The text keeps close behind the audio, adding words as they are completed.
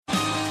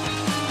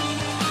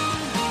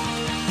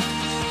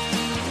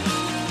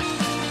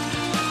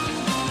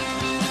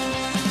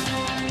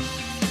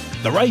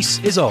The race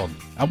is on,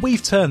 and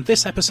we've turned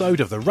this episode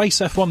of the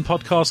Race F1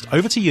 podcast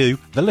over to you,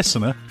 the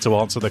listener, to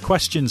answer the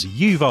questions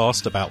you've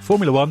asked about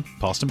Formula One,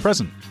 past and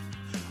present.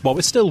 While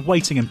we're still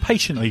waiting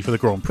impatiently for the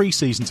Grand Prix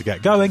season to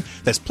get going,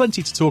 there's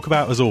plenty to talk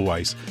about as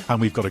always, and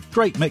we've got a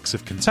great mix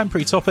of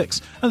contemporary topics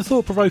and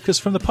thought-provokers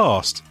from the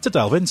past to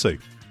delve into.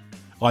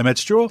 I'm Ed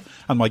Straw,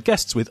 and my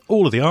guests with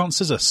all of the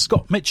answers are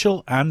Scott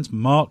Mitchell and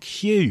Mark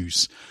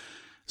Hughes.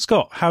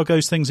 Scott, how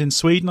goes things in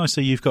Sweden? I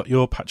see you've got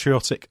your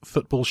patriotic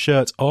football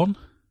shirt on.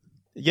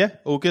 Yeah,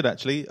 all good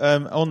actually.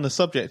 On the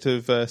subject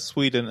of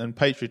Sweden and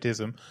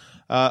patriotism,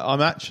 I'm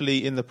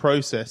actually in the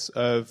process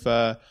of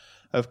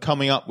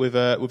coming up with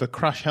a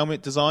crash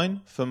helmet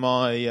design for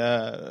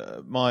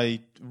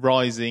my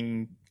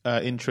rising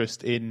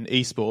interest in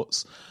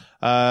esports.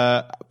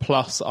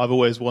 Plus, I've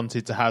always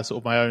wanted to have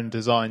sort of my own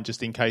design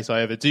just in case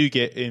I ever do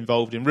get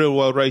involved in real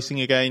world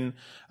racing again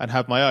and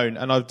have my own.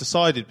 And I've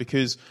decided,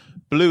 because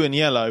blue and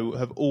yellow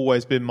have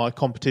always been my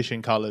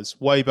competition colours,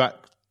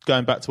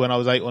 going back to when I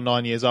was 8 or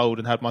 9 years old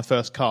and had my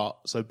first kart.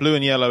 So blue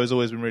and yellow has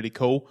always been really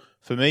cool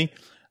for me.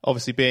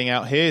 Obviously, being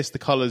out here, it's the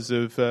colours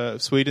of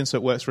Sweden, so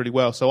it works really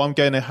well. So I'm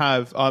going to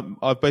have,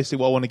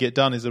 basically what I want to get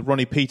done is a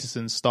Ronnie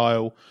Peterson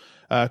style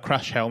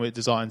crash helmet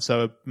design.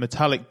 So a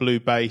metallic blue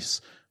base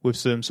with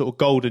some sort of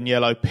gold and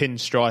yellow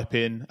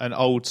pinstriping and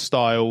old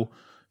style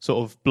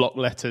sort of block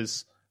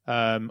letters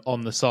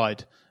on the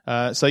side.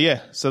 So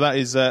that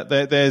is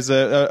there's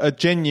a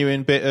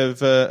genuine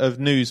bit of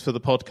news for the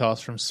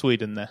podcast from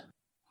Sweden there.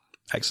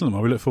 Excellent.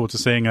 Well, we look forward to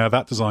seeing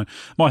that design.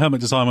 My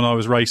helmet design when I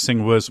was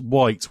racing was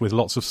white with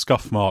lots of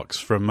scuff marks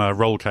from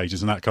roll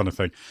cages and that kind of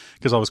thing.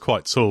 Because I was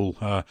quite tall,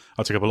 I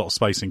took up a lot of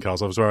space in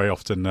cars. I was very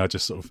often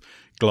just sort of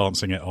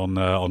glancing it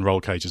on roll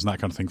cages and that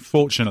kind of thing.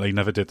 Fortunately,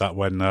 never did that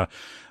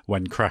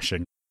when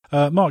crashing.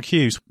 Mark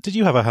Hughes, did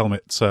you have a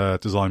helmet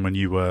design when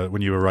you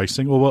were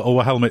racing, or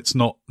were helmets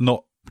not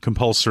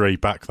compulsory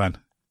back then?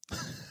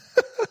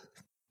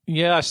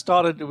 Yeah, I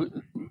started.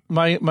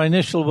 My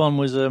initial one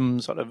was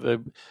sort of a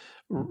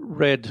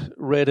red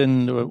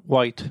and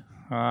white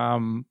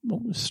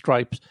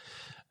stripes,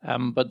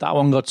 but that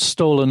one got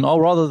stolen,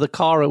 or rather the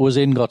car it was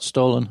in got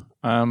stolen,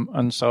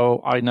 and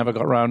so I never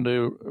got around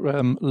to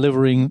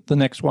liverying the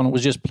next one. It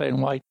was just plain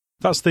white.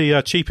 That's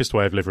the cheapest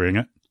way of liverying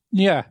it.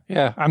 Yeah.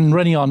 And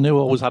Renion New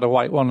always had a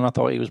white one, and I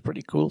thought he was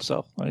pretty cool,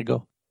 so there you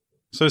go.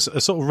 So it's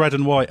a sort of red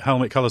and white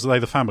helmet colours. Are they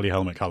the family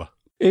helmet colour?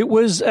 It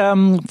was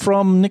from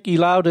Niki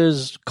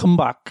Lauda's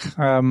comeback.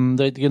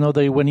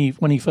 When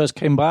he first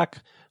came back.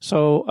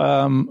 So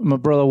my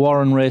brother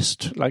Warren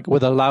raced like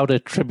with a Lauda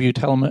tribute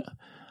helmet,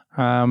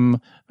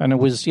 and it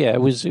was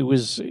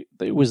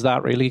that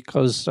really,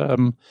 because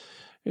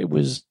if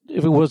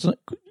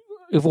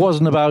it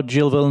wasn't about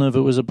Gilles Villeneuve,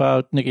 it was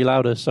about Niki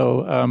Lauda.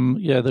 So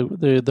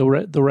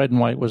the red and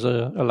white was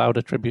a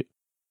Lauda tribute.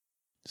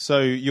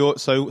 So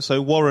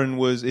Warren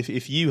was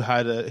if you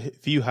had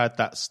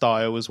that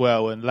style as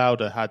well, and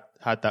Lauda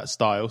had that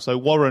style. So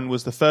Warren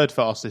was the third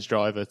fastest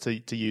driver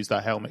to use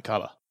that helmet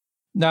colour.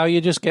 Now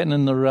you're just getting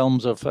in the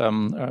realms of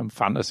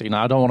fantasy.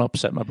 Now I don't want to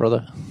upset my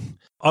brother.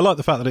 I like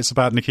the fact that it's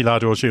about Niki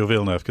Lauda or Gilles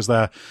Villeneuve, because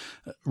they're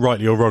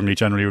rightly or wrongly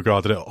generally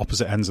regarded at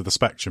opposite ends of the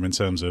spectrum in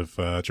terms of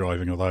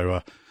driving.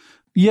 Although,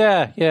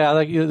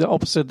 like the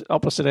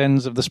opposite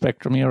ends of the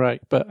spectrum. You're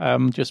right, but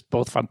just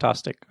both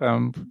fantastic.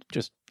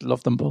 Just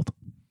love them both.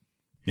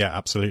 Yeah,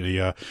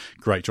 absolutely.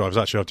 Great drivers.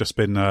 Actually, I've just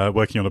been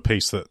working on a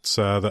piece that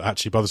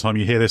actually by the time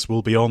you hear this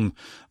will be on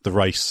the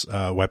race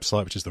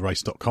website, which is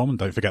therace.com. And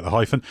don't forget the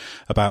hyphen,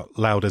 about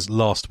Lauda's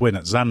last win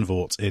at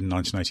Zandvoort in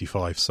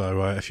 1985.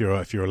 So if you're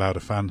a Lauda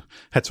fan,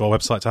 head to our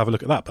website to have a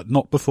look at that, but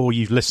not before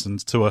you've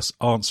listened to us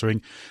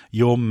answering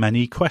your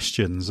many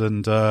questions.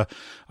 And I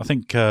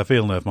think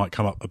Villeneuve might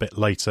come up a bit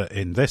later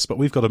in this, but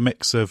we've got a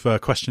mix of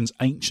questions,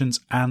 ancient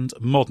and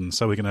modern.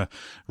 So we're going to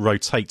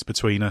rotate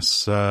between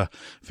us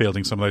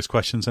fielding some of those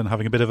questions and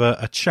having a bit of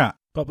a chat.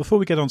 But before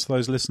we get on to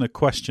those listener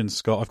questions,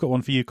 Scott, I've got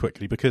one for you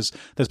quickly, because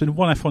there's been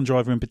one F1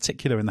 driver in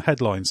particular in the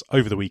headlines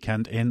over the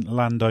weekend in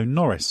Lando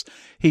Norris.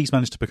 He's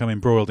managed to become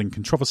embroiled in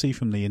controversy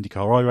from the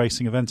IndyCar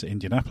iRacing event at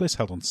Indianapolis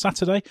held on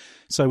Saturday.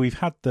 So we've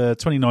had the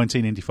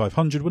 2019 Indy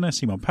 500 winner,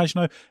 Simon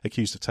Pagenaud,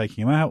 accused of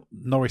taking him out.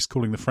 Norris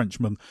calling the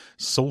Frenchman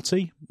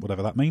salty,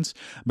 whatever that means.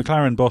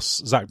 McLaren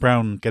boss Zach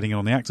Brown getting in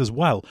on the act as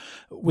well.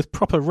 With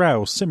proper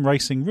row, sim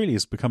racing really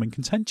is becoming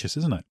contentious,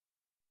 isn't it?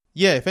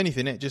 Yeah, if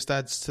anything, it just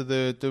adds to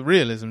the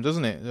realism,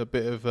 doesn't it? A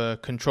bit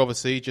of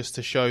controversy just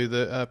to show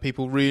that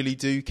people really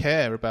do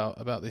care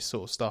about this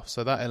sort of stuff.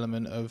 So that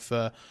element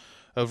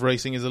of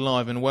racing is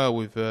alive and well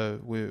with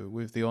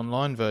the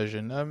online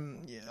version.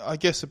 I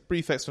guess a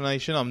brief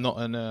explanation. I'm not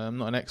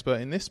an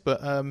expert in this,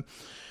 but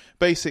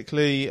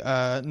basically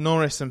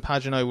Norris and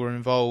Pagenaud were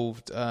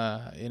involved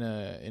in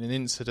an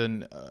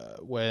incident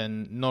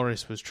when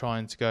Norris was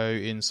trying to go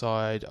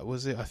inside. I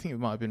think it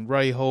might have been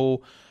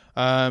Rahal,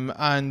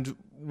 and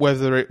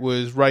whether it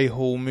was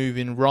Rahal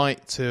moving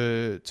right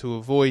to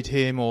avoid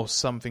him, or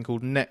something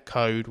called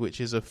netcode, which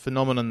is a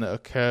phenomenon that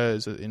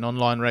occurs in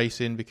online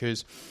racing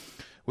because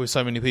with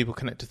so many people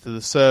connected to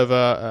the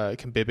server, it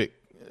can be a bit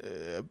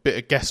bit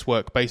of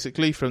guesswork,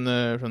 basically, from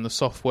the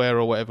software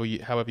or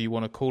however you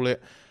want to call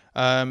it,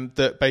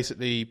 that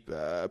basically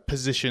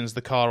positions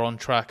the car on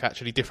track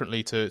actually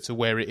differently to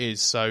where it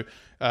is. So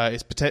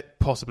it's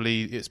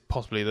possibly that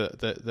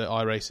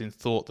iRacing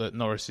thought that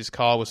Norris's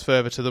car was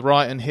further to the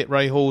right and hit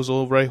Rahul's,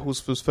 or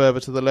Rahul's was further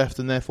to the left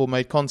and therefore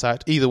made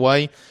contact. Either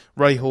way,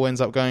 Rahul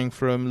ends up going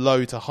from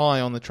low to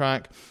high on the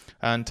track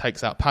and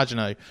takes out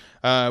Pagenaud,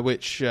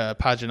 which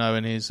Pagenaud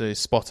and his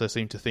spotter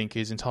seem to think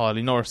is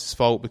entirely Norris's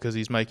fault because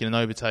he's making an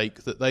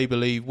overtake that they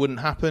believe wouldn't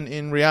happen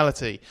in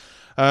reality.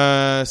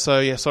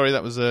 Sorry,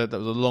 that was a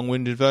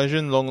long-winded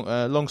version.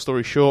 Long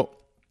story short,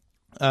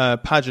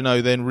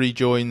 Pagenaud then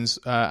rejoins,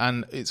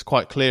 and it's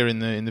quite clear in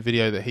the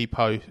video that he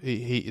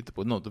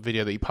not the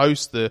video that he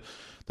posts, the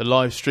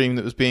live stream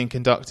that was being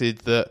conducted,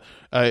 that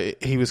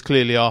he was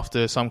clearly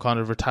after some kind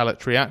of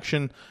retaliatory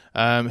action.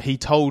 He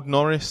told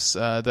Norris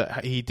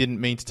that he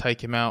didn't mean to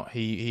take him out.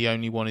 He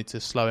only wanted to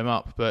slow him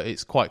up, but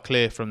it's quite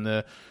clear from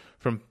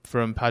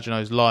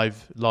Pagenaud's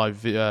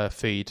live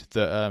feed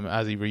that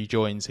as he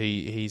rejoins,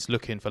 he's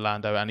looking for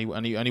Lando and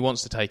he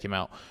wants to take him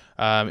out.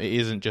 It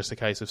isn't just a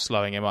case of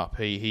slowing him up.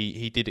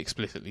 He did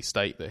explicitly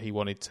state that he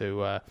wanted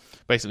to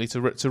basically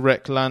to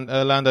wreck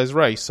Lando's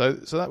race. So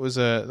that was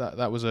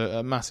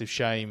a massive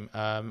shame.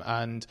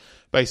 And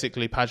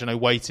basically Pagenaud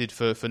waited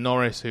for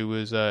Norris, who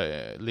was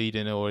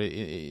leading, or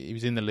he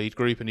was in the lead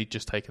group, and he'd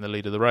just taken the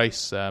lead of the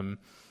race.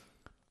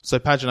 So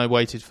Pagenaud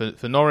waited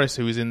for Norris,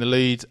 who was in the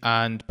lead,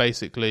 and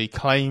basically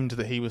claimed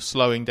that he was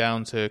slowing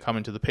down to come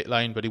into the pit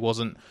lane, but he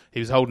wasn't. He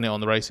was holding it on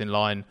the racing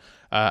line,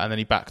 and then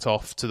he backed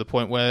off to the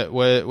point where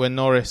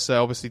Norris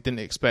obviously didn't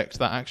expect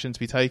that action to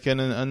be taken,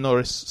 and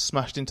Norris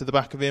smashed into the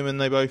back of him, and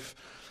they both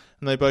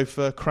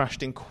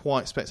crashed in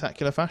quite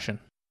spectacular fashion.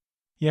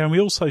 Yeah, and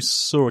we also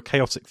saw a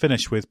chaotic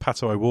finish with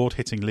Pato O'Ward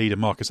hitting leader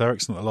Marcus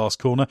Ericsson at the last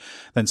corner,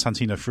 then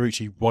Santino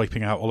Ferrucci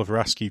wiping out Oliver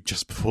Askew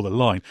just before the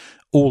line,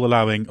 all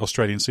allowing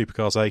Australian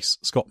Supercars ace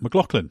Scott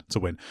McLaughlin to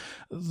win.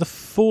 The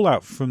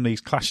fallout from these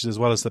clashes, as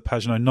well as the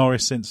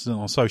Pagenaud-Norris incident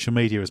on social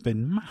media, has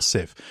been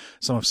massive.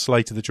 Some have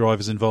slated the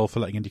drivers involved for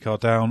letting IndyCar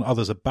down,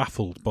 others are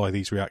baffled by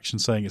these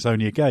reactions, saying it's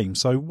only a game.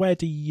 So where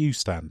do you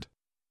stand?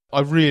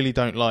 I really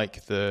don't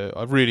like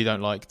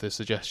the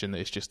suggestion that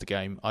it's just a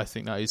game. I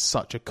think that is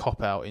such a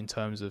cop-out in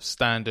terms of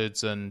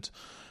standards and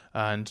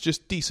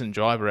just decent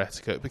driver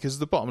etiquette, because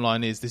the bottom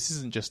line is this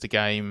isn't just a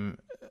game.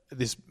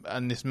 This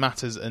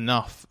matters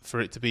enough for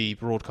it to be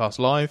broadcast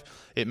live.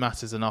 It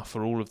matters enough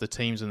for all of the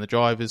teams and the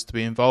drivers to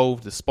be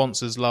involved. The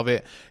sponsors love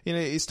it.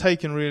 It's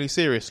taken really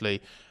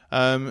seriously.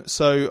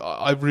 So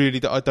I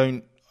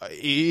don't.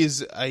 It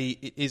is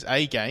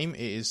a game. It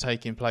is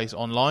taking place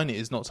online. It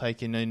is not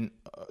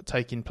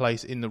taking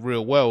place in the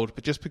real world.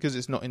 But just because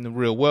it's not in the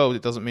real world,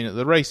 it doesn't mean that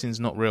the racing's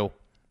not real.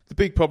 The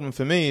big problem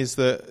for me is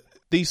that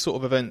these sort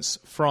of events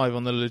thrive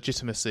on the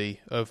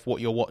legitimacy of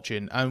what you're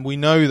watching. And we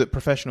know that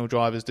professional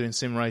drivers doing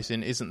sim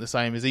racing isn't the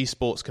same as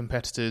esports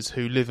competitors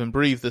who live and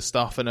breathe the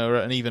stuff and are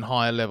at an even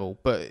higher level.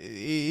 But it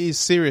is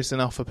serious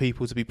enough for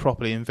people to be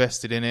properly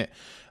invested in it.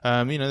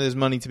 There's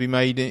money to be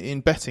made in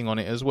betting on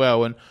it as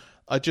well. And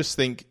I just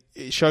think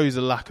it shows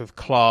a lack of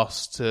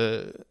class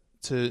to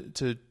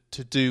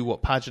do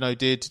what Pagenaud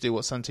did, to do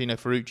what Santino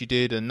Ferrucci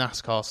did, a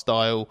NASCAR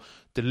style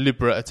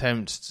deliberate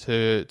attempt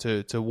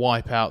to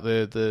wipe out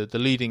the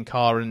leading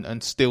car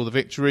and steal the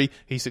victory.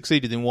 He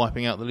succeeded in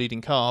wiping out the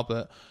leading car,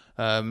 but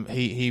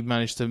he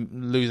managed to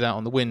lose out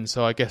on the win.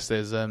 So I guess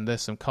there's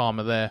some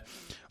karma there.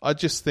 I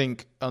just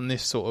think on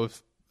this sort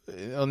of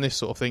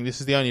thing,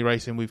 this is the only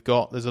racing we've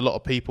got. There's a lot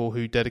of people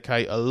who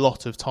dedicate a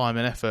lot of time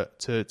and effort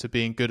to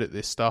being good at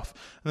this stuff,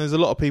 and there's a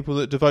lot of people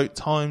that devote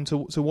time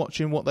to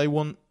watching what they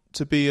want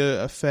to be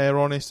a fair,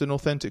 honest and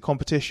authentic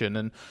competition.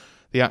 And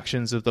the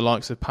actions of the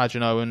likes of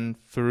Pagenaud and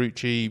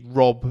Ferrucci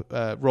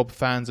rob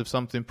fans of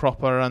something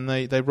proper, and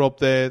they rob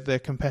their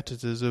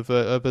competitors of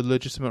a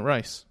legitimate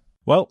race.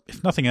 Well,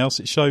 if nothing else,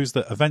 it shows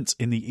that events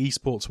in the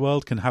esports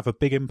world can have a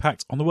big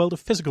impact on the world of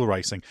physical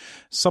racing,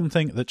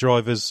 something that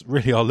drivers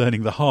really are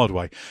learning the hard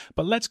way.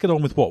 But let's get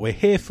on with what we're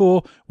here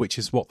for, which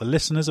is what the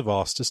listeners have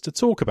asked us to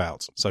talk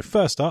about. So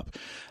first up,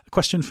 a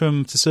question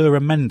from Tessura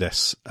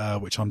Mendes,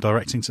 which I'm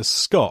directing to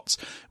Scott,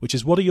 which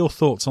is, what are your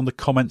thoughts on the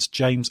comments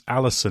James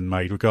Allison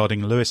made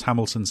regarding Lewis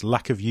Hamilton's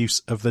lack of use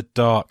of the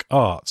dark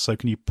arts? So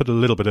can you put a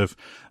little bit of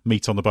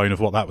meat on the bone of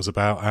what that was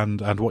about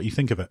and what you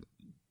think of it?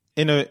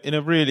 In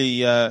a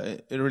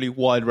really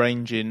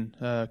wide-ranging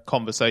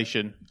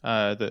conversation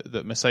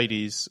that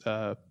Mercedes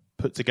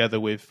put together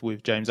with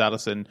James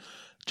Allison,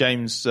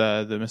 James,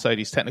 the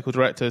Mercedes technical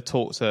director,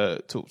 talked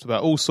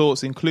about all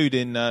sorts,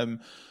 including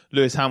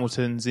Lewis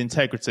Hamilton's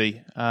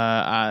integrity,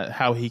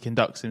 how he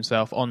conducts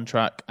himself on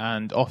track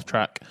and off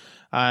track.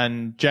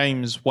 And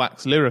James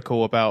waxed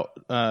lyrical about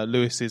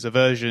Lewis's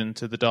aversion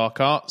to the dark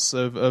arts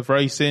of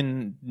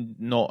racing.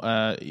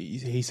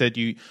 He said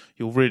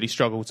you'll really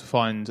struggle to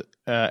find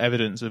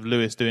evidence of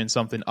Lewis doing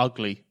something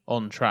ugly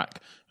on track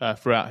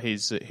throughout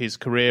his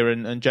career.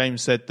 And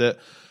James said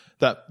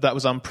that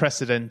was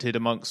unprecedented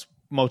amongst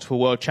multiple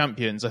world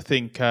champions. I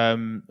think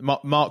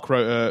Mark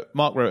wrote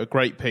a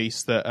great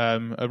piece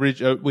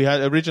that we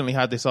had originally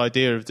had this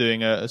idea of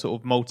doing a sort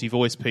of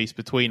multi-voice piece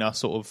between us,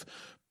 sort of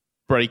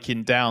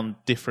breaking down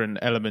different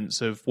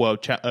elements of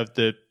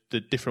the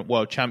different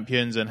world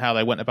champions and how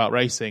they went about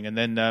racing, and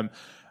then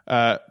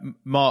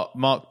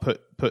Mark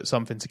put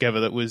something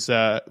together that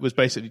was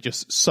basically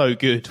just so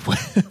good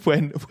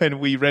when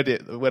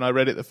I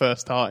read it the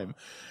first time.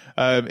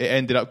 It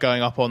ended up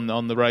going up on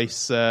the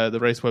race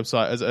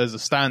website as a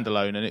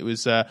standalone, and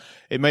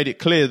it made it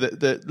clear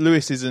that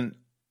Lewis isn't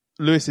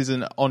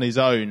on his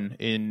own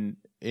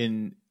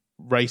in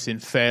racing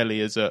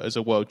fairly as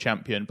a world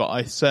champion. But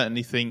I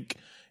certainly think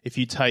if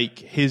you take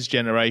his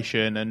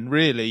generation and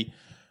really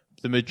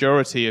the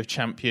majority of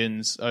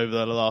champions over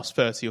the last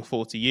 30 or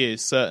 40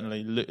 years,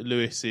 certainly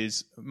Lewis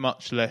is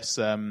much less.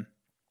 I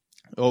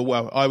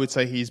would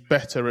say he's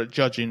better at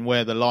judging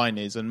where the line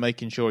is and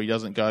making sure he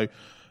doesn't go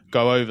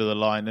over the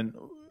line. And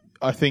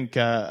I think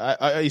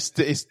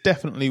it's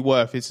definitely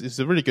worth. It's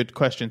a really good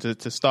question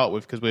to start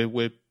with, because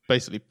we're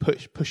basically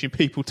pushing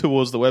people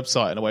towards the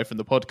website and away from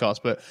the podcast.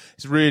 But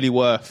it's really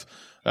worth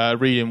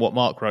reading what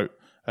Mark wrote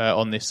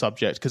on this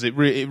subject, because it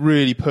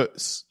really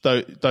puts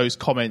those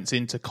comments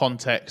into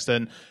context,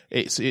 and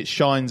it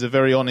shines a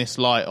very honest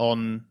light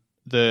on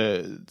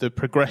the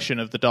progression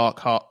of the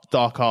dark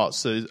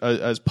arts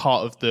as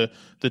part of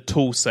the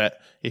tool set,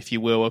 if you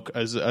will,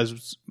 as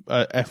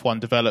F1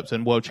 developed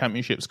and World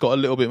Championships got a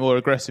little bit more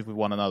aggressive with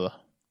one another.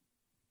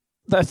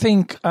 I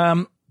think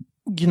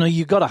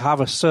you got to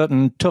have a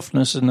certain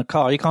toughness in the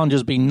car. You can't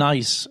just be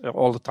nice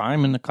all the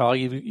time in the car.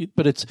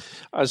 But it's,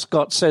 as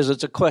Scott says,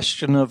 it's a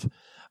question of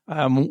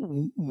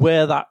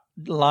where that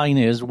line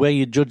is, where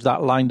you judge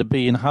that line to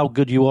be, and how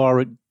good you are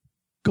at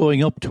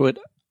going up to it,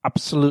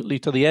 absolutely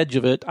to the edge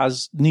of it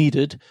as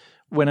needed,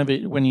 whenever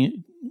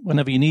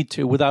you need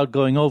to, without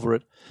going over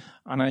it.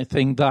 And I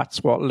think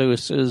that's what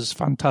Lewis is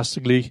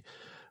fantastically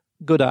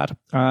good at.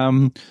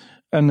 And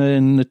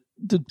then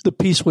the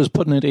piece was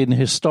putting it in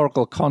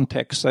historical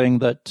context, saying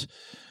that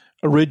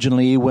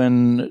originally,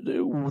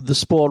 when the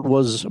sport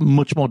was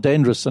much more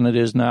dangerous than it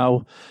is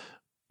now,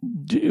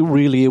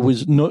 really, it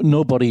was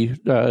nobody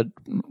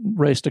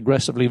raced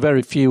aggressively,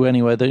 very few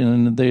anyway,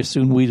 and they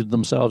soon weeded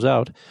themselves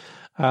out.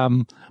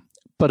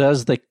 But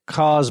as the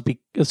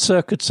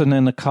circuits and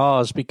then the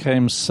cars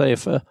became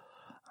safer,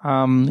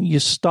 you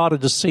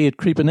started to see it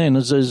creeping in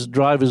as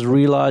drivers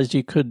realized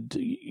you could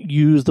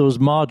use those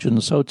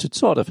margins. So it's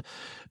sort of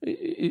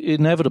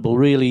inevitable,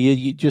 really.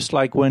 You just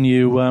like when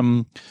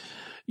you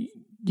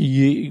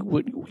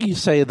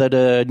say that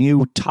a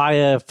new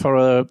tire for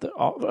a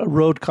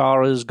road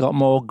car has got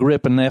more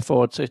grip and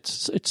therefore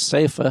it's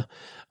safer.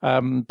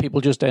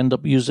 People just end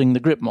up using the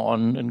grip more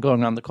and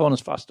going around the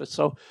corners faster.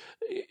 So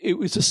it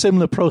was a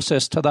similar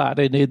process to that,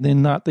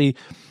 in that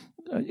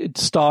it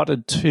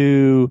started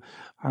to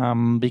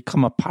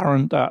become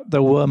apparent that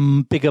there were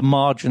bigger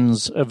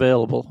margins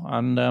available,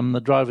 and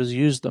the drivers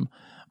used them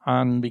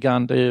and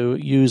began to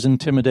use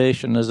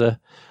intimidation as a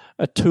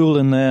tool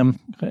in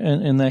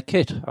their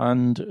kit,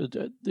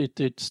 and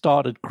it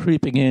started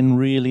creeping in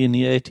really in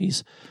the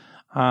 80s,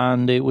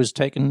 and it was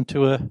taken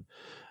to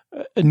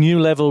a new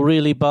level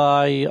really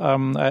by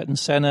Ayrton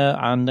Senna,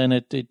 and then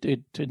it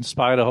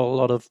inspired a whole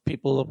lot of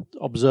people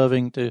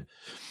observing to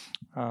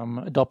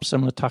adopt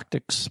similar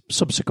tactics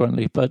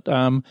subsequently. But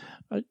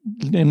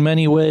in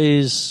many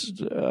ways,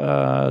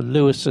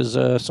 Lewis is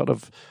a sort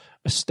of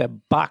a step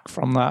back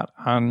from that,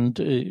 and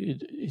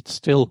it's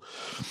still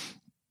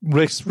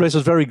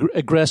races very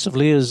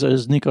aggressively,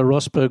 as Nico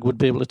Rosberg would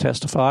be able to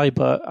testify.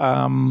 But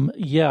I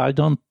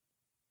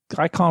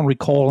can't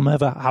recall him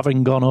ever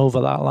having gone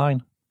over that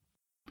line.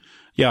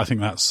 Yeah, I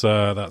think that's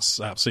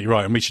absolutely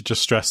right. And we should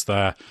just stress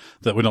there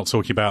that we're not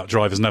talking about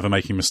drivers never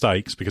making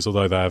mistakes, because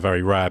although they're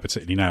very rare,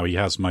 particularly now, he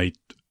has made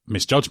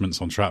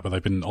misjudgments on track, but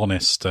they've been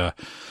honest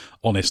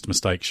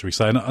mistakes, shall we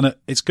say. And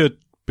it's good,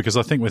 because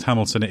I think with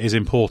Hamilton, it is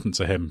important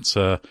to him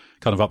to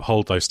kind of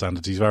uphold those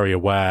standards. He's very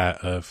aware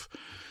of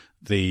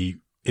the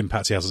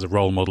impact he has as a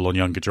role model on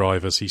younger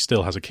drivers. He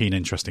still has a keen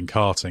interest in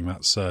karting.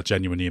 That's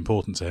genuinely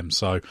important to him.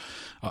 So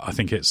I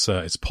think it's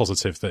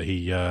positive that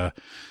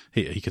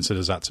he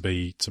considers that to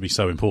be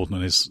so important,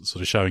 and is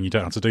sort of showing you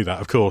don't have to do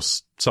that. Of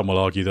course, some will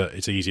argue that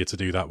it's easier to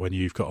do that when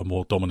you've got a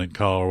more dominant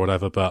car or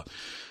whatever, but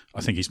I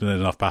think he's been in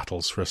enough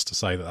battles for us to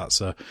say that that's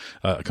a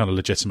kind of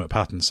legitimate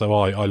pattern. So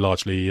I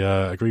largely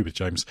agree with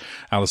James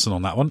Allison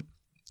on that one.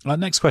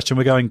 Next question,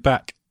 we're going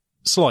back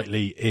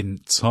slightly in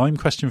time.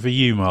 Question for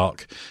you,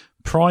 Mark.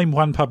 Prime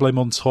Juan Pablo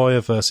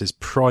Montoya versus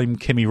Prime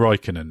Kimi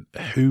Räikkönen.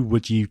 Who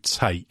would you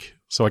take?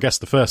 So I guess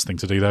the first thing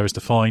to do there is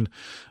define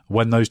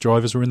when those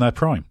drivers were in their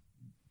prime.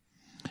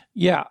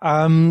 Yeah,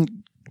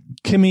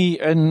 Kimi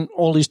and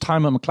all his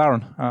time at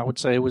McLaren, I would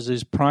say, was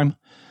his prime.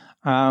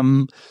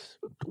 Juan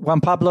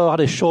Pablo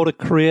had a shorter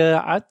career.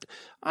 I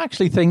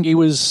actually think he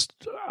was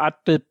at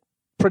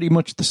pretty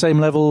much the same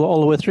level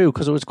all the way through,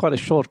 because it was quite a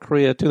short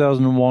career,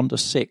 2001 to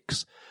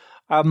 6.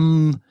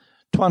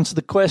 To answer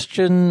the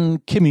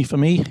question, Kimi for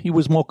me, he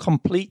was more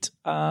complete.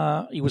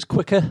 He was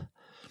quicker.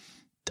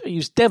 he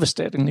was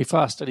devastatingly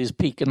fast at his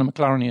peak in the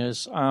McLaren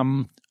years.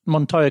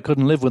 Montoya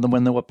couldn't live with him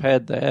when they were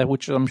paired there,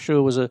 which I'm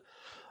sure was a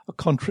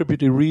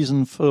contributing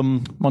reason for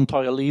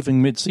Montoya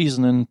leaving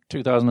mid-season in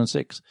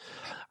 2006.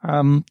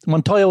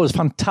 Montoya was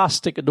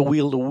fantastic at the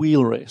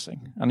wheel-to-wheel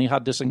racing, and he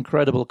had this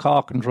incredible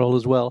car control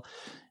as well.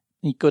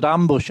 He could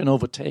ambush and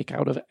overtake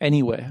out of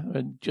anywhere,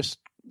 just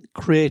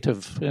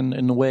creative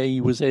in the way he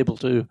was able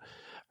to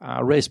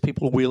race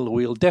people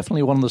wheel-to-wheel.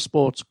 Definitely one of the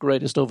sport's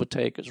greatest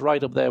overtakers,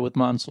 right up there with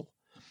Mansell.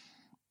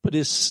 But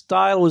his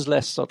style was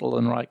less subtle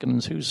than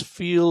Raikkonen's, whose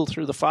feel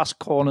through the fast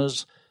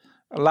corners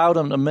allowed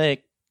him to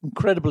make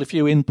incredibly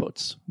few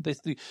inputs.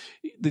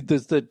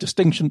 The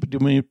distinction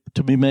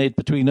to be made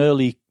between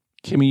early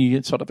Kimi,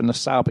 sort of in the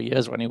Sauber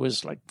years when he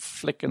was like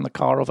flicking the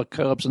car over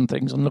curbs and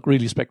things and looked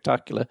really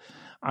spectacular,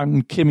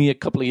 and Kimi a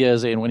couple of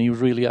years in when he was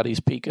really at his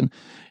peak. And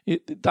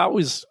that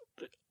was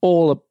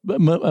all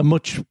a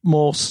much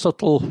more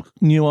subtle,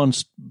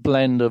 nuanced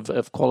blend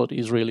of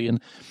qualities, really.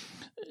 And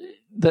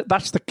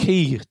that's the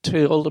key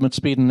to ultimate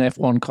speed in an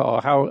F1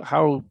 car,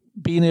 how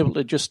being able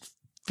to just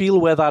feel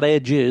where that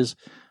edge is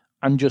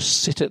and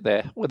just sit it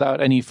there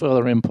without any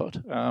further input.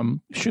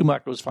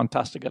 Schumacher was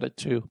fantastic at it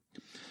too.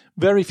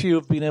 Very few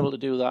have been able to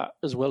do that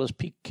as well as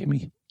peak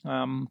Kimi.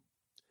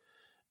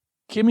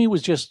 Kimi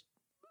was just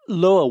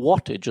lower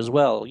wattage as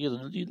well,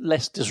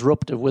 less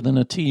disruptive within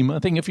a team. I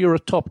think if you're a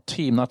top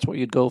team, that's what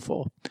you'd go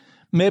for.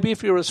 Maybe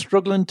if you're a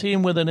struggling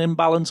team with an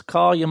imbalanced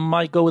car, you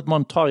might go with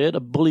Montoya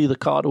to bully the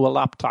car to a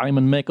lap time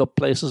and make up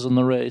places in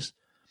the race.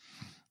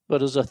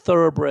 But as a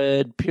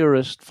thoroughbred,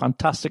 purist,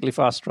 fantastically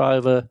fast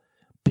driver,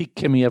 peak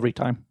Kimi every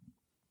time.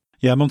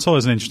 Yeah,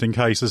 Montoya's an interesting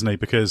case, isn't he?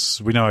 Because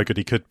we know how good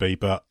he could be,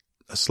 but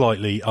a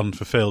slightly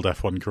unfulfilled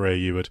F1 career,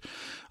 you would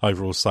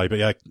overall say. But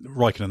yeah,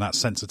 Raikkonen, that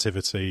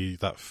sensitivity,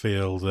 that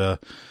feel,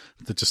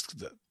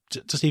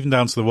 just even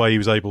down to the way he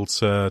was able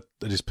to,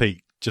 at his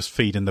peak, just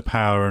feed in the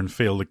power and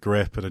feel the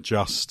grip and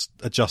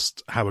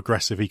adjust how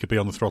aggressive he could be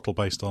on the throttle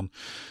based on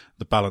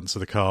the balance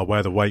of the car,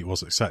 where the weight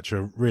was,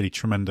 etc. Really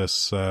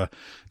tremendous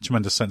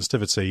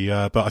sensitivity.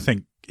 But I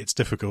think it's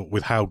difficult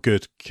with how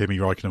good Kimi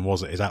Raikkonen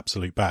was at his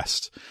absolute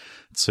best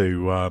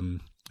to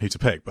who to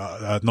pick,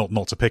 but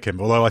not to pick him.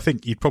 Although I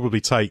think you'd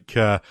probably take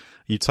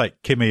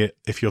Kimi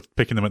if you're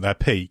picking them at their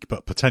peak,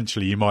 but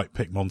potentially you might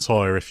pick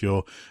Montoya if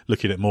you're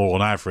looking at more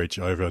on average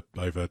over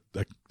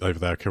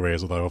their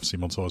careers. Although obviously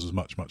Montoya's was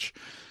much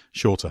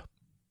shorter.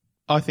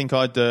 I think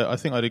I'd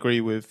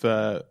agree with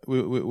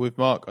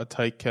Mark. I'd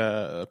take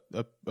a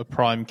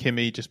prime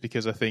Kimi just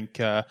because I think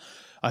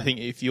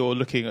if you're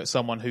looking at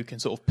someone who can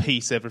sort of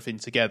piece everything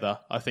together,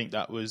 I think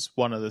that was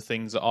one of the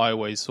things that I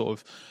always sort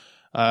of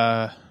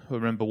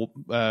remember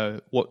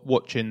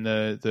watching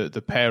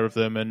the pair of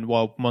them. And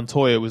while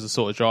Montoya was the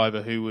sort of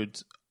driver who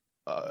would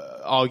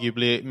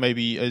arguably,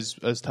 maybe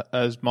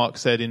as Mark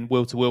said, in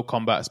wheel-to-wheel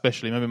combat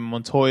especially, maybe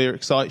Montoya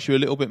excites you a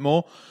little bit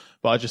more.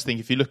 But I just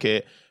think if you look at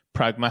it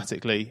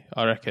pragmatically,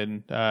 I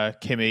reckon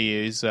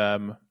Kimi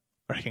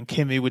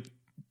would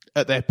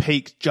at their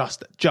peak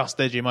just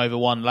edge him over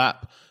one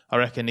lap. I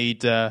reckon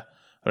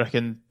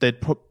they'd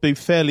be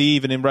fairly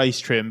even in race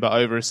trim, but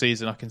over a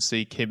season I can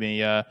see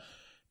Kimi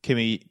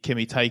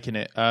taking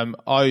it.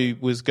 I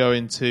was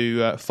going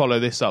to follow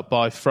this up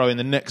by throwing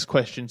the next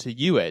question to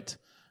you, Ed,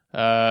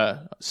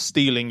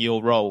 stealing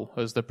your role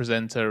as the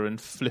presenter and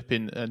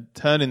flipping and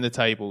turning the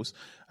tables.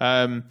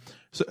 So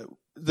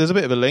there's a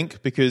bit of a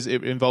link because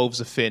it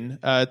involves a Finn.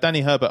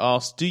 Danny Herbert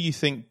asked, do you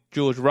think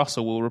George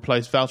Russell will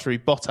replace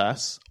Valtteri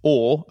Bottas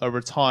or a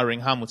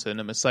retiring Hamilton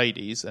at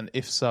Mercedes? And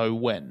if so,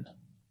 when?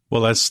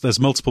 Well, there's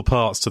multiple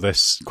parts to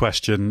this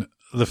question.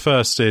 The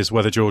first is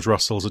whether George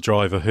Russell's a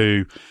driver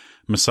who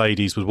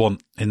Mercedes would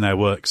want in their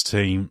works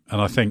team.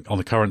 And I think on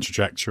the current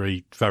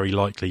trajectory, very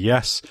likely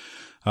yes.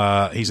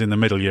 He's in the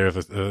middle year of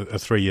a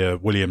 3-year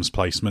Williams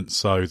placement,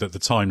 so that the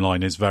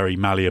timeline is very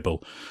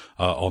malleable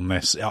on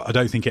this. I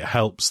don't think it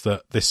helps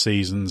that this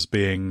season's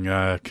being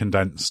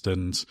condensed,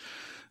 and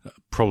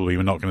probably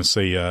we're not going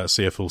to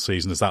see a full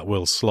season, as that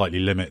will slightly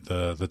limit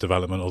the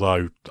development,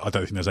 although I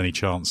don't think there's any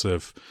chance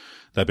of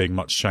there being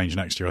much change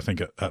next year. I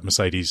think at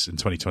Mercedes in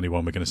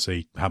 2021 we're going to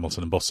see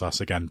Hamilton and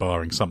Bottas again,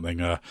 barring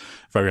something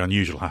very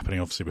unusual happening.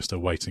 Obviously, we're still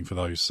waiting for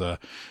those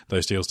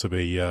deals to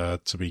be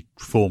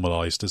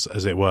formalised,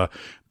 as it were.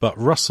 But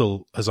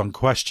Russell has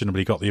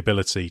unquestionably got the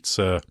ability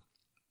to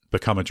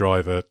become a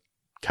driver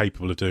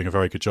capable of doing a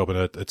very good job in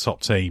a top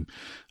team.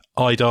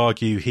 I'd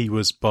argue he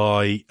was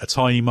by a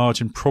tiny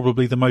margin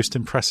probably the most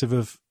impressive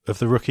of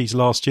the rookies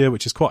last year,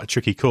 which is quite a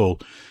tricky call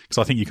because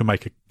I think you can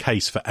make a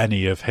case for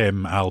any of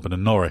him, Albon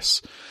and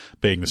Norris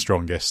being the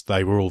strongest.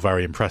 They were all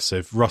very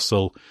impressive.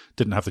 Russell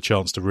didn't have the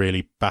chance to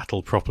really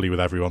battle properly with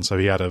everyone, so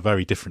he had a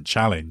very different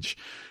challenge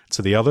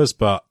to the others,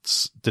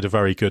 but did a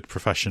very good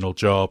professional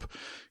job.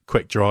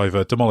 Quick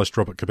driver, demolished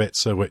Robert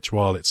Kubica, which,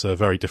 while it's a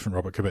very different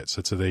Robert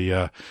Kubica to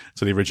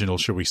the original,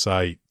 shall we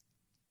say,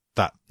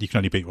 that you can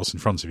only beat what's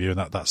in front of you, and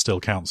that still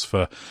counts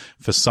for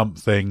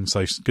something.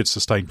 So good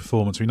sustained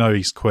performance. We know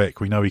he's quick.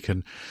 We know he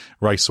can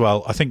race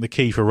well. I think the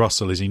key for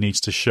Russell is he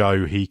needs to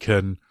show he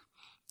can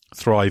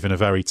thrive in a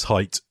very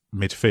tight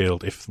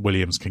midfield, if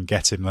Williams can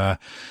get him there.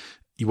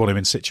 You want him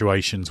in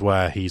situations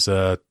where he's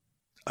a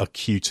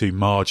Q2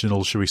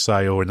 marginal, should we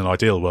say, or in an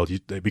ideal world,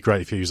 it'd be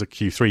great if he was a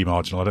Q3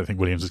 marginal. I don't think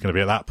Williams is going to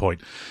be at that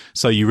point.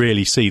 So you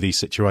really see these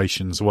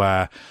situations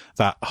where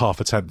that half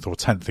a tenth or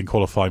 10th in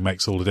qualifying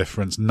makes all the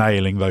difference,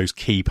 nailing those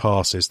key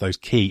passes, those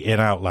key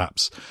in-out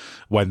laps,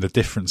 when the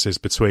differences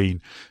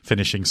between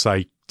finishing,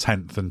 say,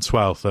 10th and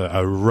 12th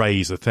are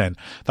razor thin.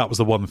 That was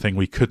the one thing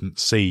we couldn't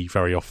see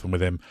very often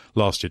with him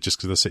last year, just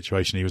because of the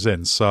situation he was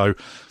in. So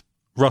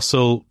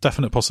Russell,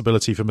 definite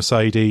possibility for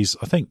Mercedes.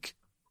 I think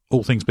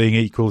all things being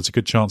equal, it's a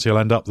good chance he'll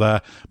end up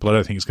there, but I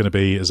don't think it's going to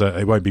be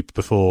it won't be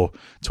before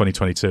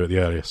 2022 at the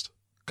earliest.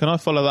 Can I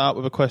follow that up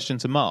with a question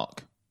to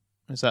Mark?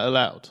 Is that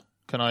allowed?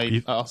 Can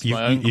I ask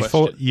my own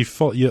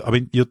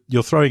question?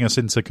 You're throwing us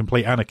into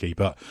complete anarchy,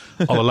 but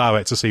I'll allow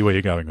it to see where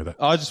you're going with it.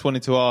 I just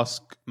wanted to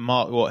ask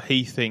Mark what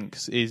he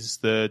thinks is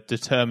the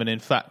determining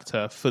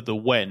factor for the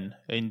when.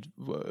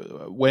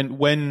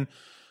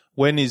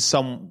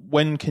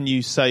 When can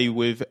you say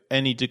with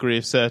any degree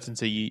of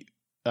certainty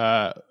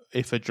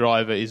if a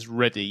driver is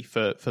ready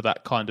for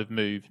that kind of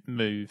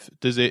move?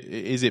 Is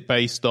it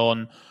based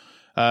on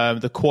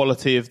the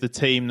quality of the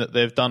team that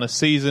they've done a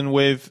season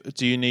with?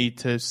 Do you need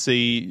to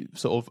see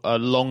sort of a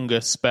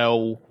longer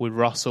spell with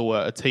Russell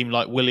at a team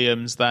like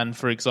Williams than,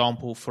 for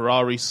example,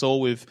 Ferrari saw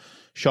with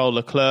Charles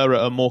Leclerc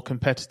at a more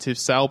competitive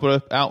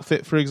Sauber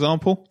outfit, for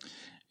example?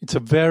 It's a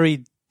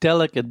very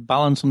delicate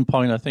balancing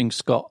point, I think,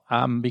 Scott,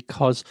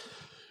 because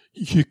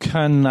you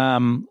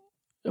can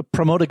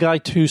promote a guy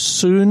too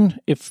soon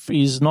if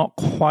he's not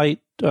quite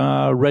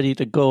ready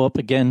to go up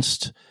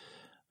against,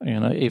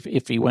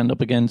 if he went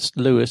up against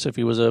Lewis, if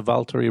he was a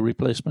Valtteri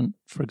replacement,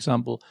 for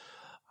example,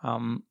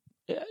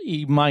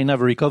 he might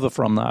never recover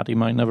from that. He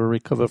might never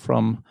recover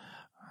from,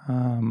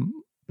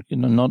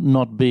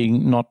 not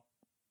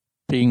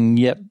being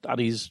yet at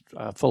his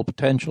full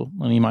potential,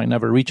 and he might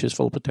never reach his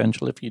full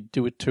potential if you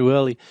do it too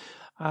early.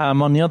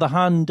 On the other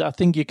hand, I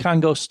think you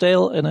can go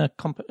stale in a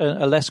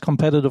less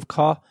competitive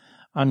car,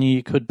 and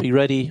you could be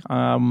ready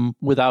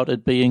without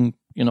it being,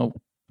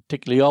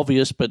 particularly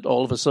obvious. But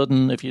all of a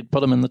sudden, if you'd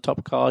put him in the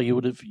top car, you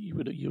would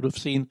have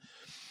seen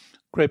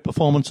great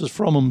performances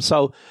from him.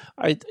 So,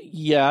 I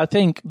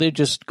think they've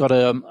just got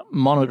to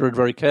monitor it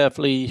very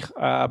carefully.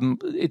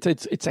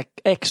 It's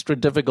extra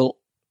difficult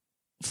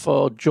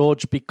for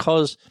George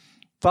because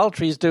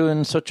Valtteri's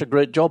doing such a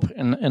great job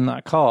in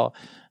that car.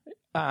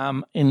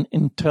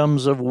 In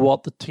terms of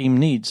what the team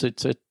needs,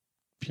 it's a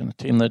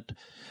team that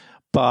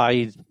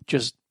by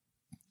just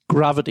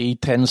gravity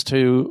tends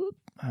to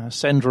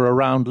center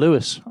around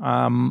Lewis,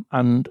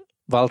 and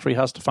Valtteri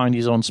has to find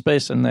his own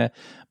space in there.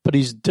 But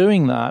he's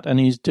doing that, and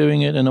he's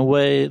doing it in a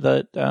way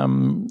that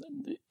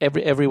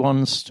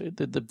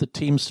the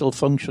team still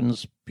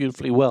functions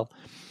beautifully well.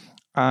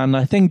 And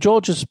I think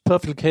George is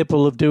perfectly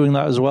capable of doing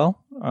that as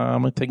well.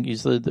 I think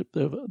he's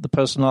the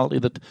personality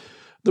that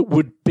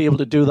would be able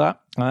to do that,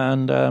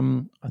 and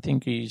I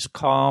think he's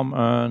calm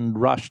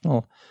and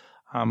rational,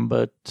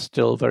 but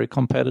still very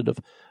competitive.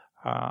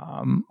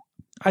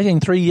 I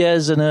think 3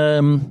 years in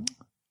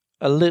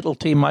a little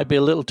team might be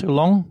a little too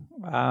long.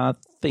 I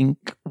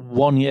think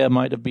 1 year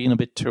might have been a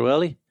bit too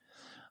early.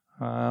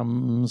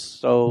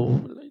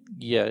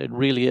 It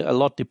really a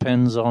lot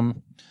depends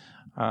on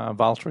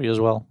Valtteri as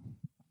well.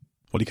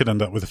 Well, he could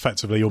end up with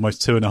effectively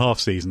almost 2.5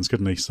 seasons,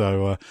 couldn't he?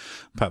 So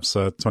perhaps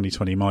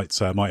 2020 might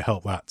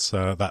help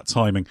that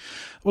timing.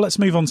 Well, let's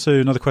move on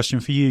to another question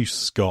for you,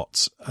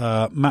 Scott.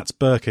 Matt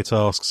Burkitt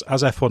asks,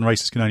 as F1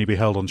 races can only be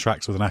held on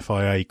tracks with an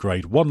FIA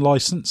Grade 1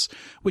 licence,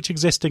 which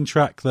existing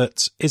track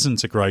that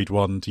isn't a Grade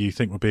 1 do you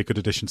think would be a good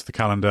addition to the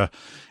calendar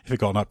if it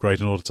got an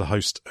upgrade in order to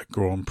host a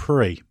Grand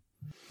Prix?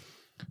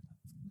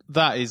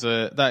 That is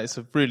a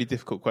really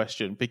difficult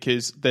question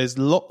because there's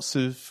lots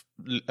of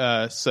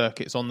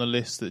circuits on the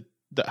list that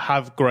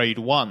have Grade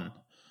 1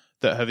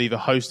 that have either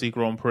hosted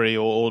Grand Prix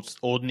or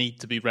need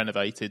to be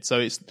renovated. So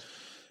it's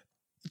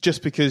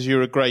just because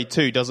you're a Grade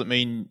 2 doesn't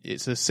mean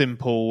it's a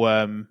simple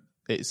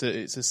it's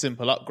a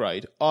simple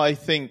upgrade. I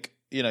think,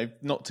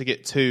 not to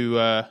get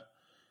too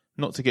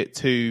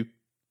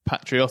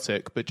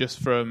patriotic, but just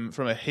from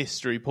a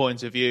history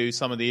point of view,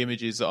 some of the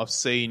images that I've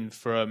seen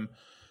from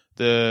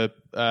the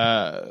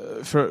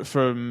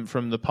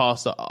from the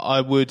past,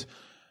 I would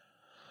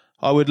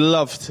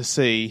love to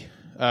see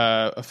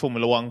a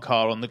Formula One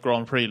car on the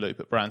Grand Prix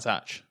loop at Brands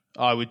Hatch.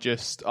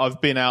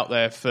 I've been out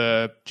there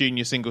for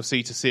junior single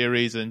seater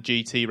series and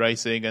GT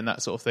racing and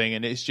that sort of thing,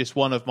 and it's just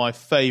one of my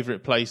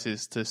favourite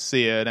places to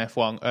see an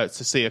F1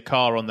 to see a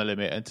car on the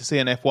limit, and to see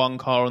an F1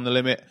 car on the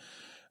limit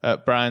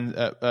at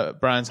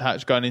Brands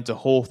Hatch going into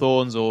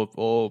Hawthorns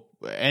or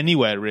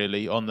anywhere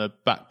really on the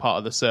back part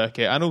of the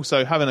circuit, and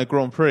also having a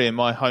Grand Prix in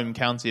my home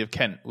county of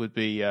Kent would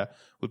be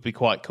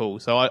quite cool.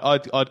 So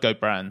I'd go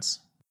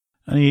Brands.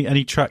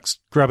 Any tracks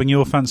grabbing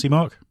your fancy,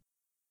 Mark?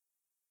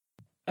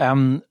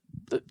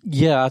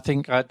 I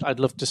think I'd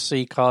love to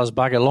see cars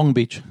back at Long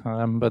Beach,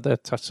 but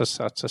that's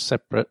a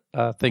separate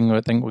thing. I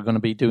think we're going to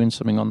be doing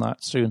something on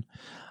that soon.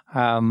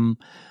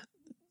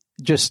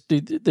 Just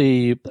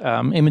the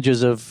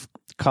images of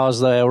cars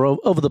there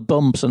over the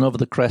bumps and over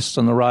the crests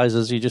and the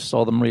rises. You just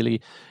saw them really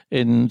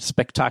in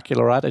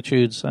spectacular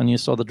attitudes, and you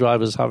saw the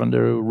drivers having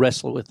to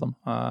wrestle with them.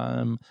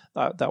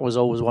 That was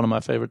always one of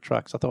my favourite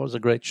tracks. I thought it was a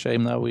great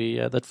shame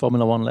that that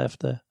Formula One left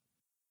there.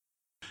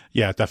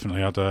 Yeah,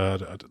 definitely.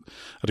 I'd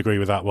agree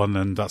with that one,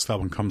 and that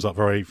one comes up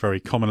very,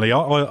 very commonly.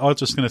 I'm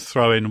just going to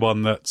throw in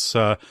one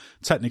that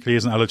technically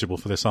isn't eligible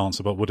for this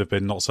answer, but would have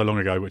been not so long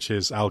ago, which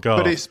is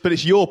Algarve. But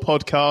it's your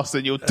podcast,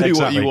 and you'll do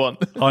exactly. what you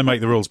want. I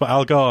make the rules, but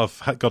Algarve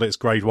had got its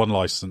Grade 1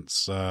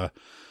 license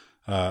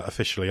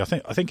officially. I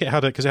think it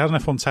had because it had an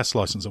F1 test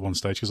license at one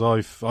stage. Because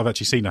I've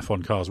actually seen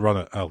F1 cars run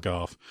at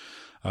Algarve.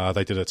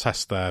 They did a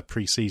test there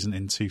pre-season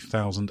in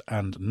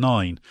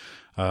 2009.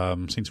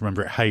 Seem to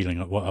remember it hailing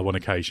at one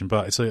occasion,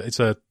 but it's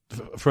a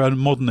for a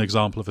modern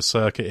example of a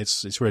circuit.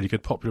 It's really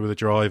good, popular with the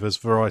drivers,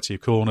 variety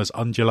of corners,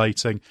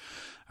 undulating,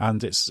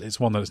 and it's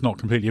one that it's not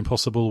completely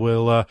impossible.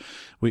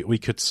 We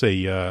could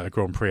see a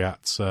Grand Prix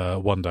at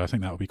one day. I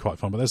think that would be quite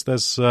fun. But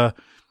there's a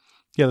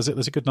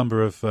good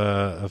number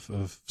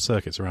of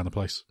circuits around the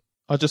place.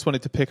 I just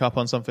wanted to pick up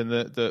on something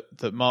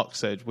that Mark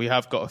said. We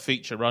have got a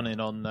feature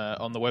running on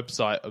the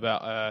website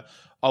about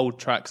old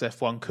tracks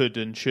F1 could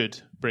and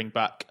should bring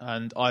back,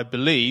 and I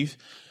believe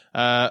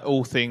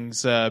all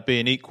things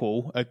being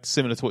equal,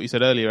 similar to what you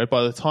said earlier,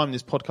 by the time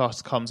this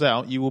podcast comes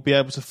out, you will be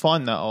able to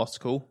find that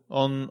article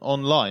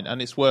online,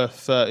 and it's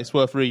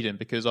worth reading,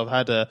 because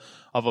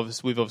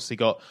we've obviously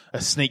got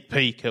a sneak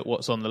peek at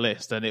what's on the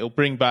list, and it'll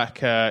bring back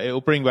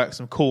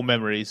some cool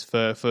memories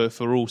for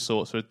all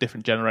sorts of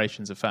different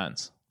generations of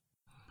fans.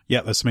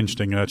 Yeah, there's some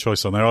interesting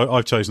choice on there.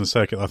 I've chosen a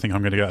circuit that I think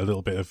I'm going to get a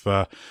little bit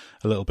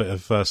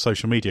of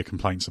social media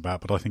complaints about,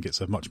 but I think it's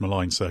a much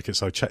maligned circuit.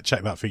 So check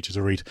that feature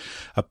to read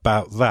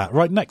about that.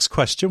 Right, next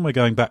question. We're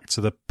going back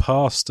to the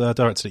past,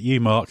 directed at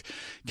you, Mark.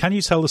 Can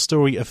you tell the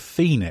story of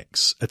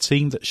Phoenix, a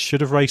team that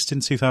should have raced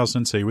in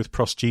 2002 with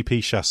Prost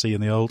GP chassis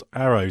and the old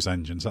Arrows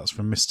engines? That's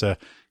from Mr.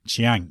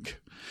 Chiank.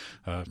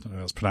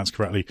 That's pronounced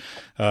correctly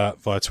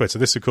via Twitter.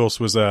 This, of course,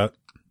 was a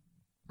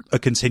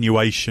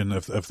continuation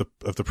of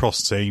the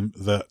Prost team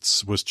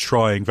that was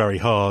trying very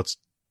hard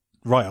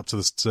right up to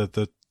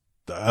the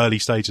early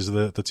stages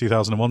of the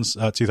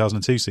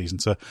 2002 season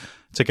to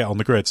get on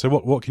the grid. So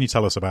what can you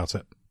tell us about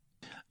it?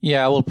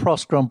 Yeah, well,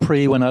 Prost Grand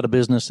Prix went out of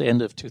business at the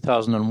end of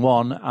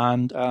 2001,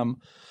 and Tom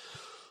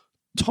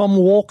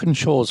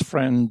Walkinshaw's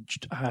friend,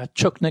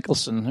 Chuck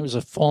Nicholson, who was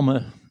a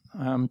former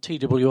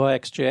TWI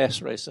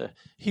XJS racer,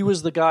 he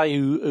was the guy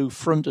who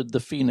fronted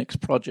the Phoenix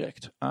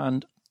project,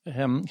 and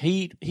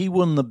he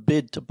won the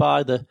bid to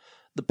buy the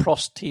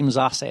Prost team's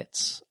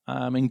assets,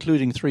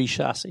 including 3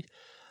 chassis.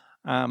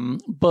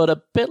 But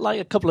a bit like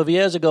a couple of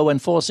years ago when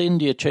Force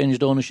India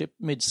changed ownership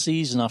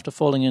mid-season after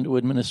falling into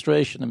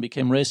administration and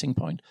became Racing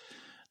Point,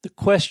 the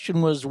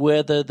question was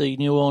whether the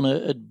new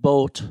owner had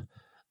bought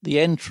the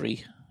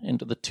entry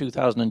into the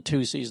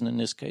 2002 season in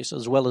this case,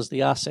 as well as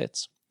the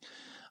assets,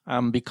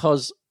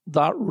 because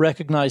that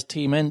recognised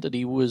team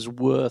entity was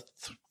worth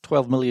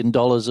 $12 million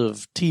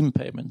of team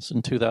payments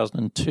in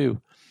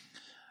 2002.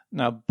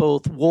 Now,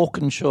 both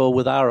Walkinshaw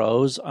with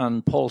Arrows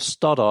and Paul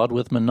Stoddard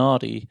with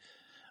Minardi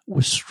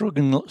were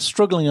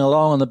struggling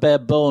along on the bare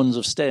bones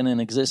of staying in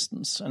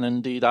existence, and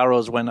indeed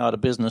Arrows went out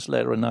of business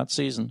later in that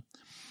season.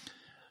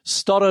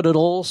 Stoddard had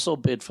also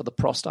bid for the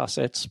Prost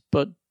assets,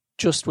 but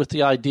just with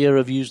the idea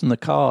of using the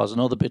cars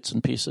and other bits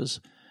and pieces.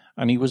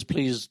 And he was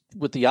pleased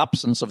with the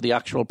absence of the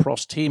actual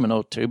Prost team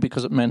in 02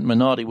 because it meant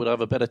Minardi would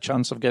have a better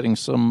chance of getting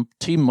some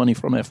team money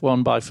from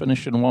F1 by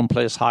finishing one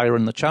place higher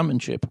in the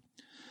championship.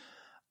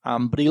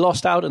 But he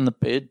lost out in the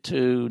bid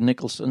to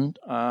Nicholson.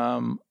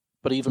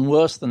 But even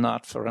worse than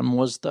that for him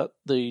was that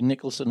the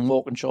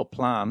Nicholson-Walkinshaw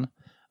plan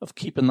of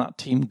keeping that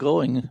team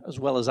going as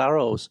well as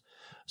Arrows.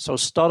 So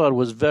Stoddard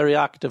was very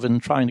active in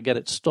trying to get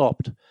it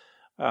stopped.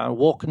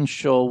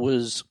 Walkinshaw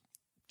was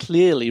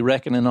clearly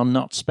reckoning on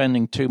not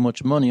spending too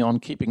much money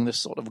on keeping this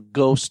sort of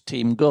ghost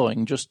team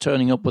going, just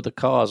turning up with the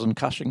cars and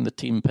cashing the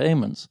team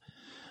payments.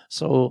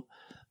 So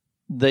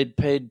they'd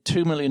paid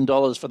 $2 million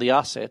for the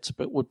assets,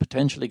 but would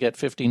potentially get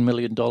 $15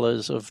 million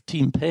of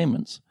team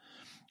payments.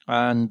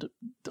 And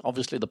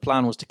obviously the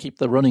plan was to keep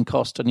the running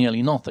cost to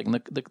nearly nothing.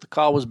 The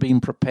car was being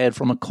prepared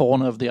from a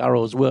corner of the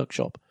Arrows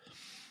workshop.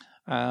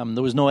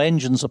 There was no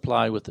engine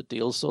supply with the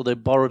deal, so they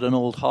borrowed an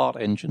old Hart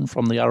engine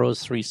from the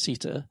Arrows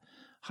 3-seater,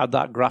 had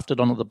that grafted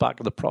onto the back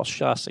of the Prost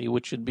chassis,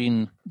 which had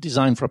been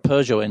designed for a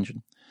Peugeot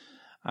engine.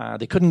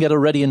 They couldn't get it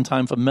ready in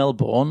time for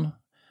Melbourne,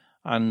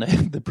 and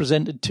they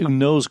presented 2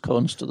 nose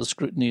cones to the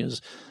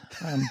scrutineers,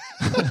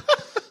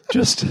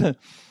 just to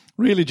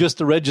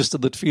register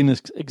that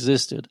Phoenix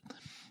existed.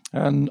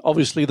 And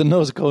obviously the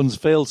nose cones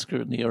failed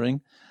scrutineering,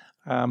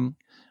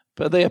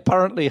 but they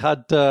apparently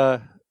had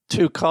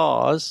 2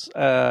 cars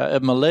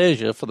at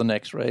Malaysia for the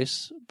next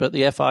race, but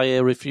the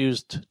FIA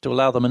refused to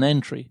allow them an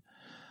entry.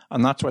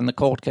 And that's when the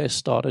court case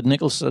started.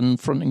 Nicholson,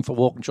 fronting for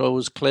Walkinshaw,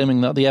 was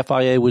claiming that the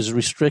FIA was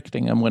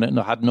restricting him when it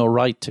had no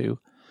right to.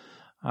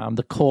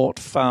 The court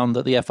found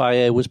that the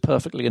FIA was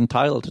perfectly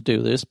entitled to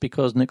do this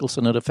because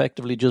Nicholson had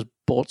effectively just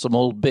bought some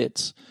old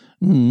bits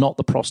not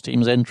the Prost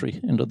team's entry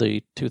into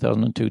the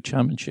 2002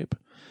 championship.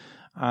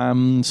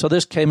 So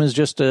this came as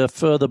just a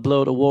further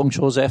blow to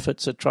Wangshaw's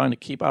efforts at trying to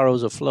keep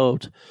Arrows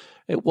afloat.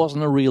 It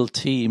wasn't a real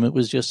team. It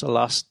was just a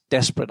last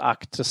desperate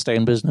act to stay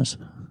in business.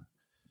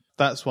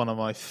 That's one of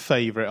my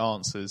favourite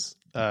answers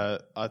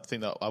I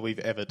think that we've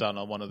ever done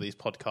on one of these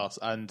podcasts.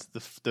 And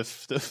the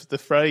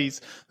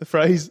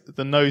phrase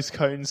 "the nose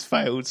cones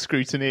failed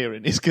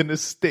scrutineering" is going to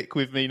stick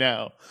with me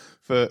now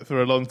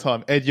for a long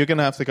time. Ed, you're going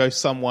to have to go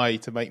some way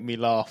to make me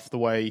laugh the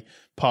way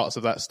parts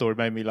of that story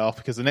made me laugh,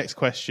 because the next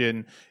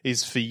question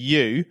is for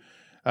you.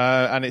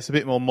 And it's a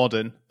bit more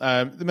modern.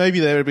 Maybe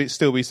there will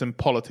still be some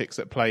politics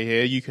at play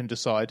here. You can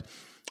decide.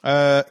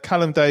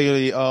 Callum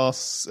Daly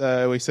asks,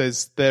 he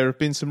says, there have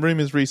been some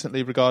rumours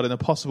recently regarding a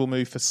possible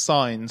move for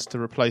Sainz to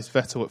replace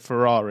Vettel at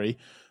Ferrari.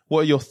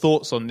 What are your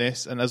thoughts on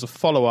this? And as a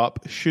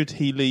follow-up, should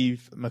he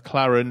leave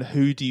McLaren,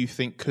 who do you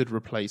think could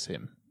replace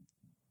him?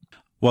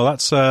 Well,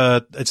 it's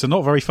a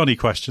not very funny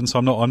question, so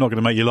I'm not going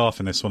to make you laugh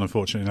in this one,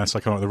 unfortunately, unless I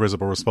come up with a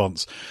risible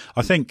response.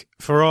 I think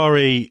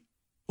Ferrari,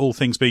 all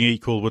things being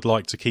equal, would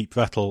like to keep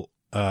Vettel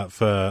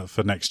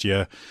for next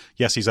year.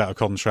 Yes, he's out of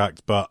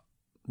contract, but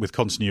with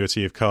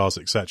continuity of cars,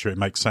 etc., it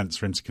makes sense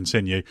for him to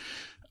continue.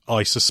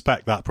 I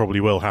suspect that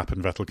probably will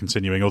happen, Vettel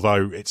continuing,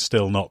 although it's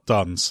still not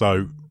done.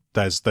 So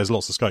there's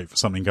lots of scope for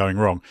something going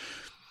wrong.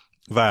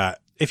 That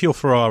if you're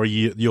Ferrari,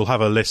 you'll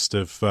have a list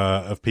of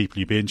people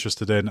you'd be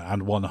interested in,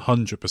 and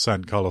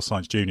 100% Carlos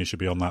Sainz Jr. should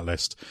be on that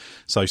list.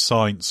 So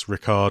Sainz,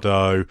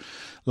 Ricciardo,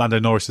 Lando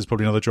Norris is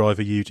probably another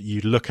driver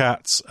you'd look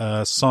at.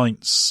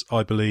 Sainz,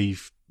 I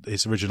believe,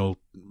 his original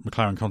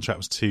McLaren contract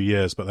was 2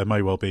 years, but there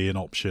may well be an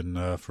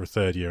option for a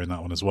third year in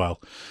that one as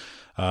well.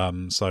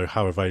 So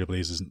how available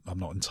he is, I'm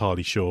not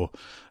entirely sure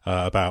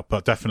about,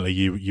 but definitely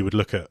you would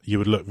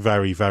look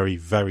very, very,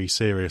 very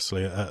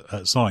seriously at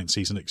Sainz.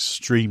 He's an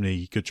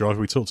extremely good driver.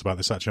 We talked about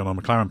this actually on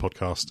our McLaren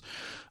podcast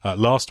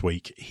last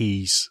week.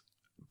 He's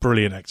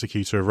brilliant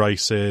executor of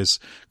races,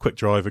 quick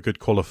driver, good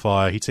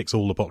qualifier. He ticks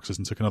all the boxes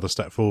and took another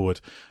step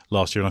forward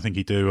last year, and I think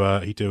he'd do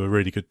a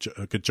really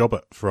good job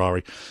at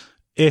Ferrari.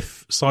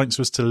 If Sainz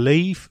was to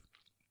leave,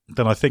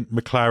 then I think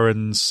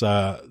McLaren's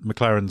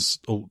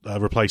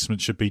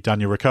replacement should be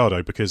Daniel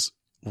Ricciardo, because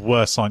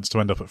were Sainz to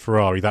end up at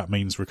Ferrari, that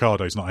means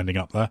Ricciardo's not ending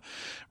up there.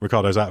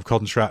 Ricciardo's out of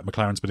contract.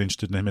 McLaren's been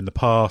interested in him in the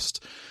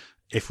past.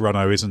 If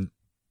Renault isn't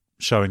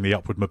showing the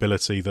upward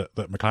mobility that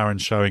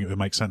McLaren's showing, it would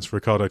make sense for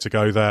Ricciardo to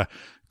go there.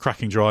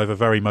 Cracking driver,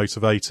 very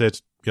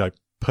motivated,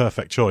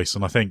 perfect choice.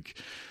 And I think,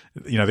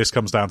 this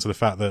comes down to the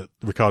fact that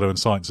Ricciardo and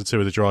Sainz are two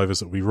of the drivers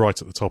that will be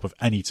right at the top of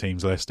any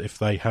team's list if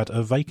they had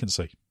a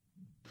vacancy.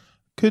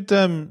 Could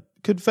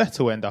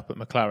Vettel end up at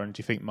McLaren, do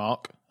you think,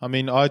 Mark? I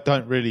mean, I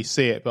don't really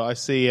see it, but I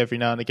see every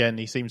now and again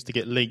he seems to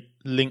get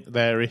linked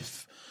there.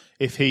 If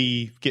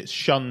he gets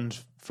shunned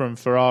from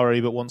Ferrari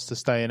but wants to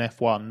stay in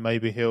F1,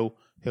 maybe he'll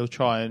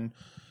try and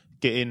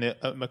get in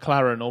at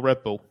McLaren or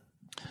Red Bull.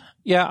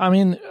 Yeah, I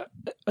mean,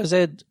 as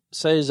Ed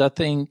says, I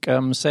think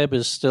Seb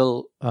is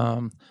still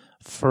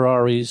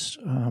Ferrari's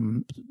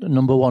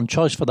number one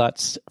choice for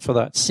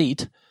that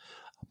seat,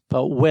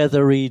 but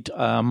whether he'd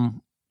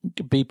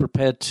be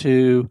prepared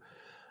to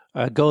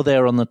go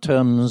there on the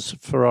terms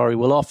Ferrari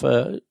will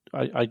offer,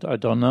 I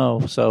don't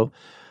know. So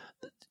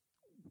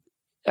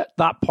at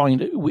that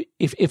point,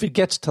 if it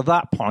gets to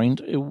that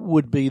point, it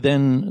would be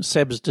then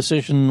Seb's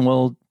decision.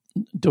 Well,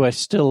 do I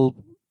still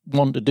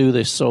want to do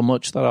this so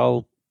much that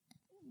I'll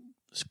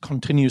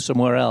continue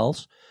somewhere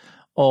else,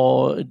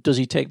 or does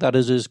he take that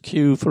as his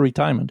cue for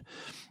retirement?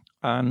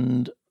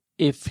 And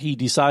if he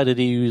decided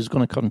he was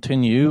going to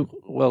continue,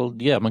 well,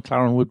 yeah,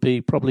 McLaren would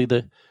be probably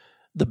the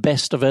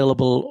best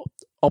available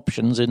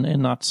options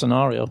in that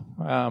scenario.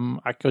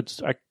 I could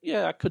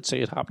see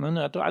it happening.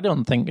 I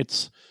don't think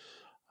it's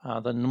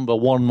the number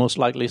one most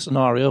likely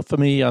scenario. For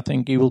me, I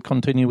think he will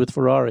continue with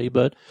Ferrari,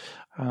 but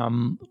I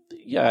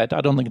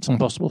don't think it's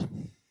impossible.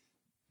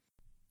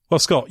 Well,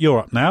 Scott, you're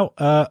up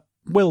now.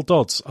 Will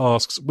Dodds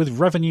asks, with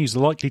revenues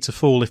likely to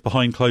fall if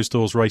behind closed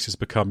doors races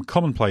become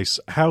commonplace,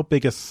 how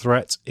big a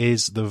threat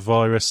is the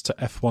virus to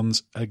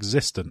F1's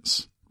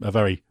existence? A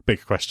very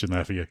big question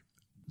there for you.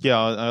 Yeah,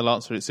 I'll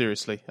answer it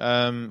seriously,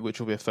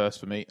 which will be a first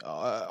for me.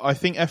 I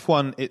think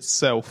F1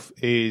 itself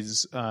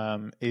is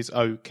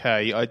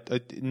okay.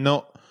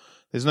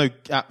 There's no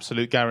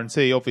absolute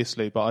guarantee,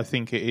 obviously, but I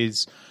think it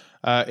is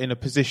in a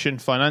position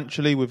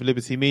financially with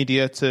Liberty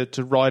Media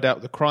to ride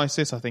out the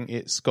crisis. I think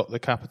it's got the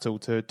capital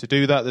to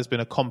do that. There's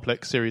been a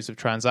complex series of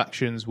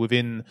transactions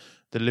within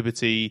the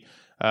Liberty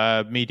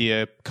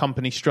media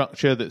company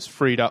structure that's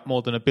freed up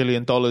more than $1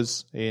 billion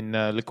in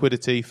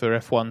liquidity for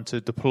F1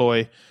 to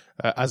deploy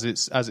as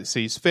it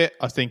sees fit.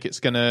 I think it's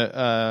going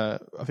to.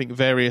 I think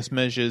various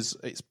measures.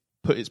 It's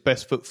put its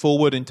best foot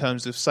forward in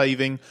terms of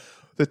saving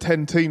the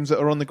 10 teams that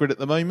are on the grid at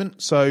the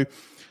moment. So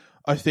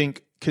I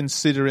think,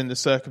 considering the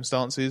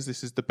circumstances,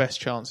 this is the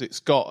best chance it's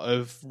got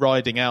of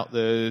riding out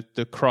the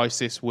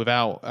crisis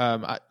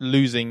without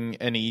losing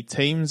any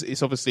teams.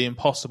 It's obviously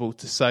impossible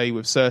to say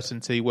with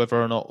certainty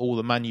whether or not all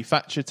the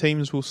manufacturer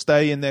teams will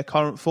stay in their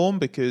current form,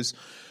 because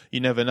you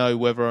never know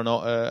whether or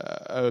not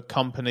a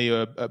company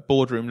or a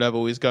boardroom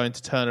level is going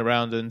to turn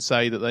around and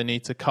say that they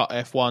need to cut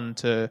F1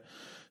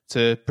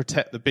 to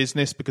protect the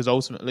business, because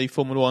ultimately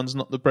Formula One's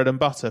not the bread and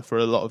butter for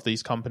a lot of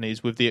these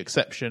companies, with the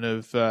exception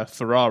of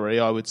Ferrari.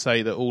 I would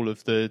say that all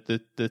of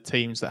the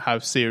teams that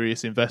have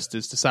serious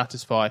investors to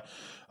satisfy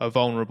are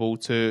vulnerable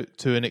to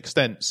an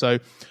extent. So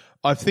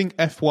I think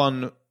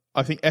F1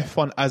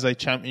 as a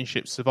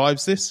championship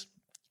survives this.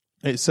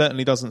 It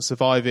certainly doesn't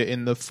survive it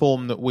in the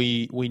form that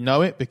we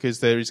know it, because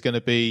there is going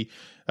to be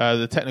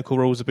the technical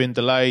rules have been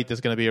delayed.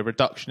 There's going to be a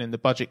reduction in the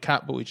budget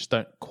cap, but we just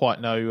don't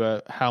quite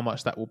know how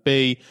much that will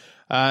be.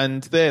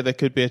 And there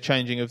could be a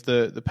changing of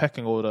the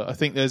pecking order. I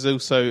think there's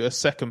also a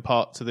second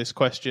part to this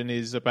question,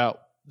 is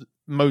about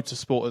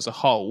motorsport as a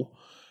whole,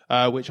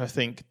 which I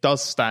think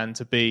does stand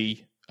to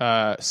be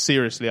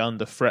seriously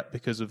under threat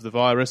because of the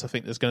virus. I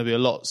think there's going to be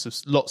lots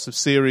of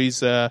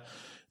series that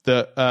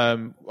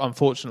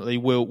unfortunately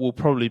will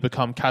probably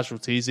become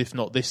casualties, if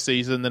not this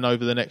season, then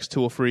over the next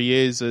 2 or 3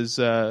 years as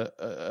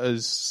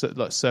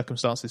like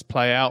circumstances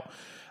play out.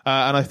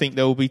 And I think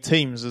there will be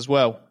teams as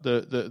well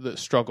that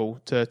struggle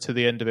to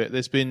the end of it.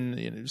 There's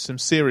been some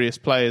serious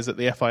players at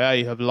the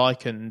FIA have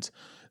likened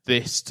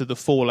this to the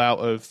fallout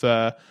of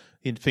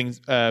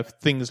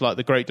things like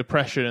the Great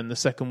Depression and the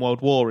Second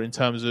World War, in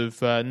terms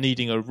of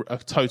needing a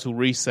total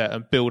reset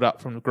and build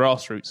up from the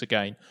grassroots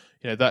again.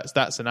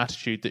 That's an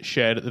attitude that's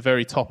shared at the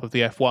very top of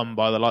the F1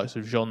 by the likes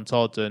of Jean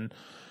Todt and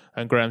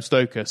Graham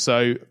Stoker.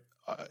 So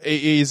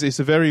it's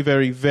a very,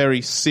 very,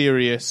 very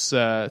serious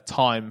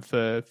time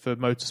for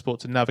motorsport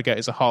to navigate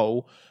as a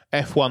whole.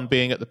 F1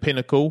 being at the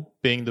pinnacle,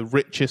 being the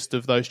richest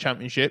of those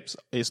championships,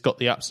 it's got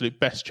the absolute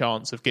best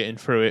chance of getting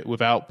through it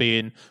without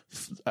being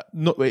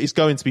it's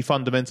going to be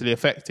fundamentally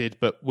affected,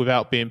 but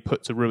without being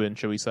put to ruin,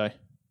 shall we say.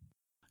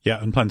 Yeah,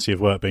 and plenty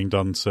of work being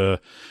done to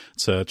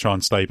try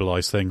and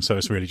stabilise things. So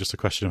it's really just a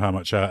question of how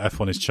much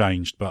F1 has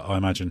changed. But I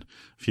imagine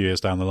a few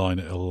years down the line,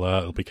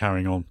 it'll be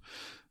carrying on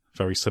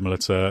very similar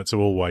to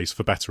always,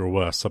 for better or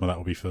worse. Some of that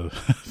will be for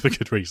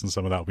good reasons.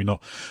 Some of that will be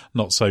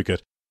not so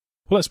good.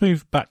 Well, let's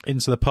move back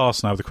into the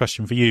past now with a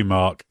question for you,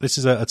 Mark. This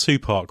is a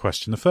two-part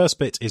question. The first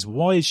bit is,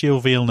 why is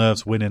Gilles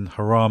Villeneuve's win in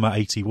Jarama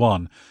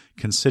 81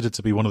 considered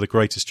to be one of the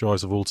greatest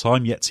drives of all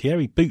time, yet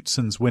Thierry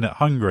Boutsen's win at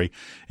Hungary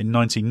in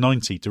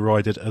 1990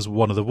 derided as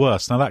one of the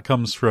worst? Now, that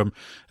comes from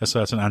a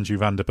certain Andrew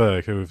van der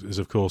Berg, who is,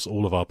 of course,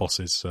 all of our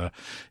bosses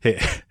here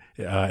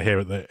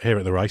at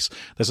the race.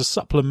 There's a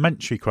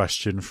supplementary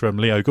question from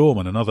Leo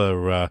Gorman,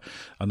 another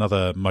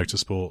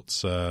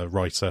motorsports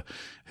writer,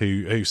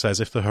 who says,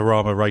 if the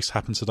Jarama race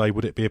happened today,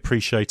 would it be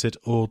appreciated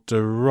or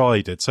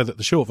derided? So that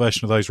the short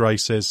version of those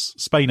races: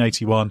 Spain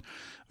 81,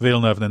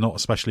 Villeneuve, and they're not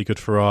especially good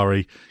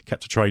Ferrari,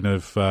 kept a train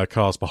of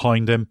cars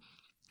behind him,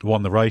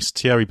 won the race.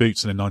 Thierry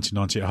Boutsen in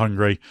 1990 at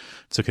Hungary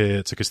took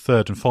his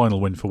third and final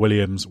win for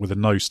Williams with a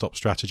no-stop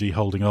strategy,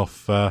 holding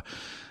off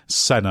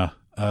Senna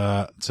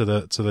to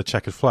the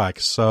checkered flag.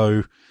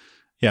 So,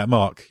 yeah,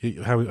 Mark,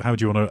 how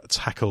do you want to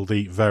tackle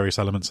the various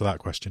elements of that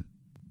question?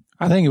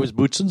 I think it was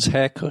Boutsen's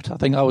haircut. I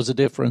think that was the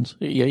difference.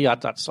 He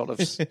had that sort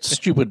of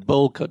stupid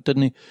bowl cut,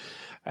 didn't he?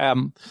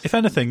 If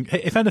anything,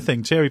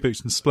 Thierry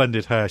Boutsen's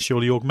splendid hair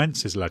surely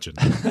augments his legend.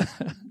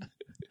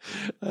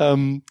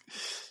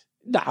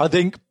 I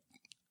think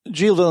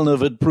Gilles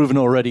Villeneuve had proven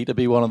already to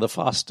be one of the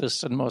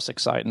fastest and most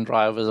exciting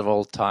drivers of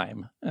all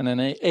time. And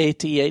in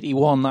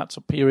 81, that's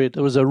a period,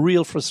 there was a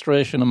real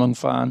frustration among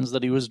fans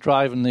that he was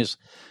driving this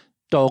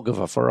dog of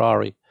a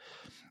Ferrari.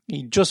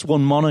 He just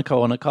won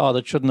Monaco in a car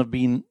that shouldn't have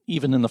been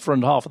even in the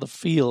front half of the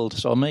field,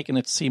 so making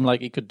it seem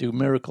like he could do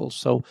miracles.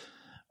 So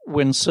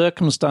when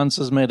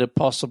circumstances made it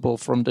possible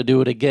for him to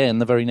do it again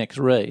the very next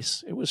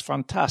race, it was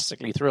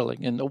fantastically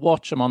thrilling. And to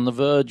watch him on the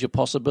verge of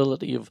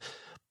possibility of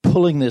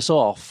pulling this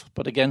off,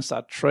 but against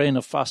that train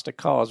of faster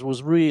cars,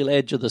 was real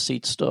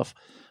edge-of-the-seat stuff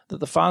that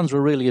the fans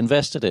were really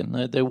invested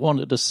in. They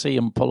wanted to see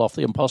him pull off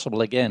the impossible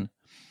again.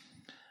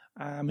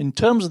 In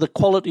terms of the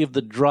quality of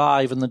the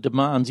drive and the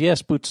demands,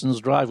 yes,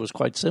 Boutsen's drive was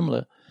quite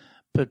similar,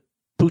 but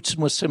Boutsen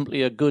was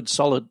simply a good,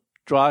 solid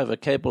driver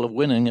capable of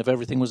winning if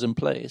everything was in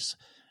place.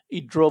 He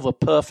drove a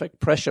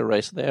perfect pressure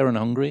race there in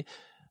Hungary.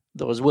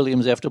 Those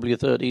Williams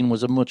FW13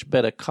 was a much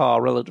better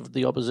car relative to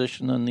the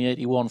opposition than the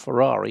 81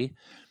 Ferrari.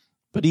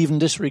 But even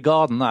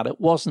disregarding that, it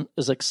wasn't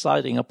as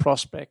exciting a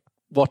prospect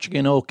watching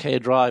an okay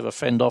driver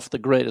fend off the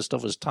greatest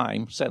of his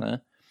time,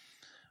 Senna,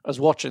 as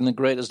watching the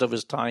greatest of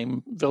his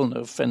time,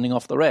 Villeneuve, fending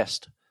off the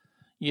rest.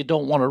 You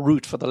don't want to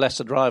root for the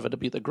lesser driver to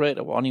be the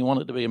greater one. You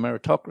want it to be a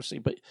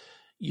meritocracy, but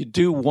you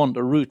do want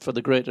to root for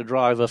the greater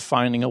driver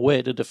finding a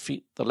way to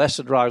defeat the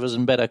lesser drivers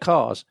in better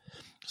cars.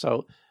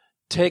 So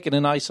taken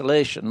in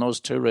isolation,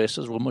 those two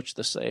races were much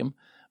the same,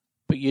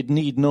 but you'd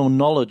need no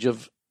knowledge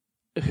of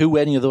who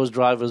any of those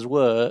drivers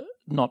were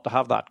not to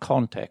have that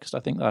context. I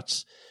think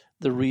that's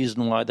the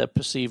reason why they're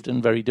perceived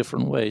in very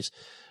different ways.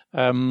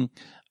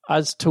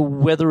 As to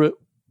whether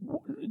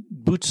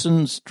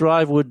Boutsen's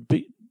drive would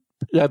be,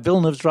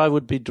 Villeneuve's drive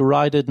would be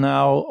derided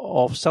now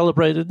or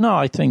celebrated, no,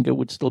 I think it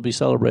would still be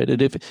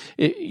celebrated if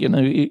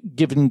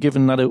given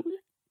that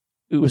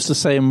it was the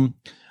same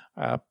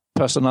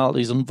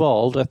personalities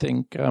involved, I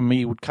think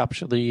he would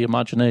capture the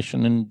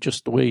imagination in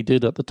just the way he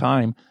did at the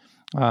time.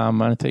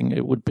 I think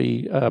it would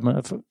be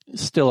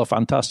still a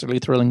fantastically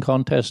thrilling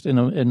contest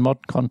in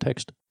modern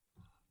context.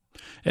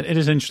 It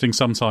is interesting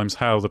sometimes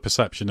how the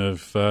perception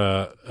of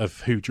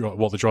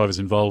what the drivers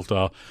involved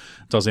are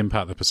does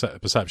impact the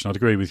perception. I'd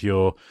agree with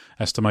your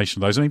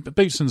estimation of those. I mean,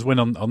 Bootson's win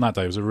on that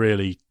day was a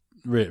really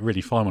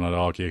fine one, I'd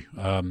argue.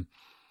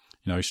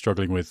 He's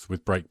struggling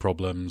with brake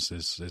problems.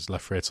 His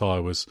left rear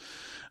tyre was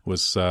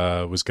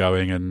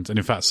going, and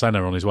in fact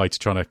Senna, on his way to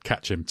trying to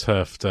catch him,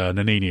 turfed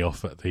Nannini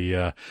off at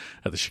the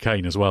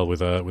chicane as well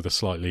with a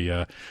slightly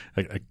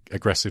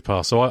aggressive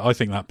pass. So I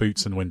think that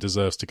Boutsen win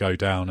deserves to go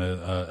down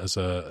as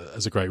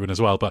a great win as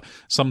well. But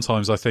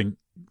sometimes I think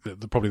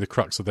that probably the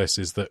crux of this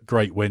is that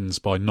great wins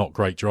by not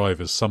great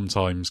drivers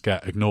sometimes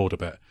get ignored a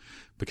bit,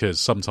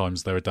 because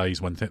sometimes there are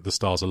days when the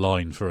stars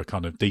align for a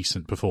kind of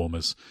decent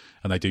performers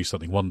and they do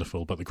something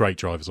wonderful, but the great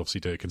drivers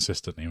obviously do it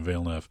consistently, and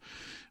Villeneuve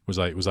was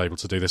able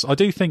to do this. I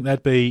do think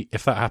there'd be,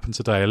 if that happened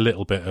today, a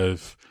little bit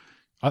of,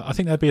 I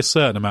think there'd be a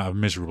certain amount of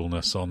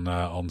miserableness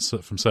from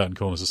certain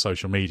corners of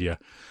social media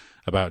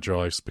about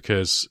drives,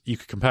 because you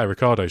could compare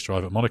Ricciardo's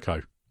drive at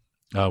Monaco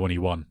when he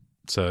won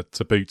to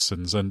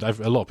Boutsen's, and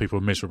a lot of people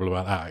were miserable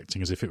about that,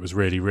 acting as if it was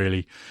really,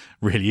 really,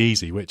 really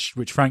easy, which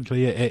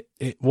frankly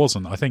it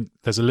wasn't. I think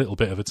there's a little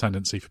bit of a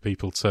tendency for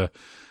people to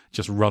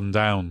just run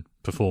down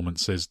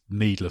performances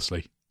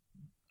needlessly.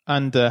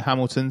 And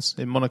Hamilton's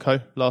in Monaco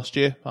last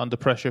year under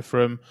pressure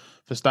from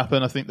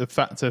Verstappen. I think the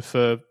factor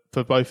for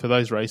both of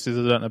those races,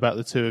 I don't know about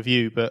the two of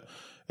you, but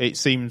it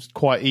seems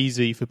quite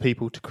easy for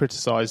people to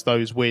criticise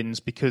those wins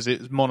because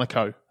it's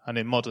Monaco, and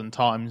in modern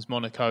times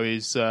Monaco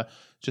is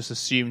just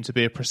assumed to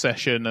be a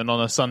procession, and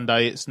on a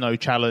Sunday it's no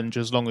challenge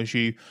as long as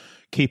you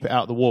keep it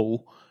out the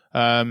wall,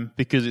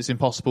 because it's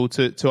impossible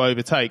to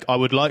overtake. I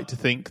would like to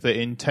think that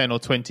in 10 or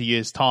 20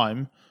 years'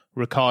 time,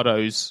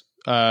 Ricciardo's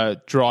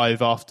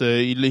drive after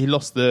he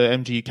lost the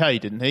MGUK,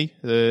 didn't he?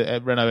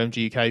 The Renault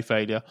MGUK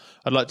failure.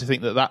 I'd like to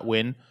think that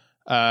win,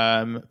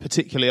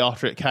 particularly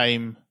after it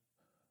came,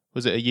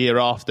 was it a year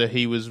after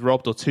he was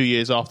robbed, or 2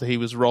 years after he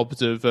was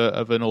robbed of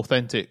an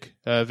authentic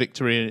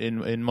victory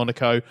in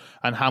Monaco,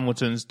 and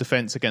Hamilton's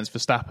defence against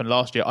Verstappen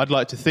last year. I'd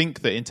like to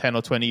think that in 10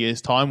 or 20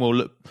 years' time,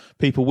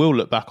 people will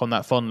look back on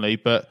that fondly,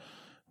 but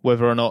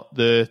whether or not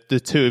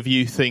the two of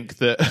you think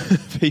that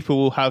people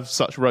will have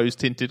such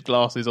rose-tinted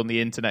glasses on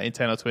the internet in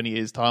 10 or 20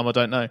 years' time, I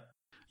don't know.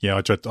 Yeah,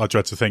 I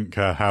dread to think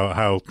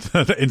how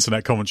the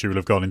internet commentary will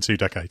have gone in 2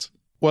 decades.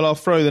 Well, I'll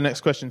throw the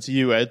next question to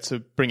you, Ed, to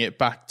bring it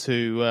back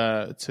to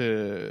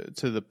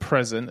the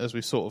present, as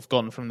we've sort of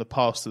gone from the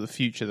past to the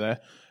future there.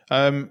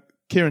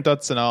 Kieran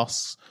Dudson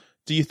asks,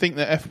 do you think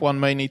that F1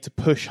 may need to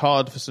push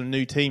hard for some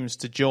new teams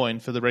to join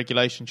for the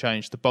regulation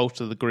change to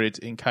bolster the grid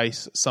in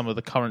case some of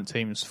the current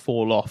teams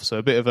fall off? So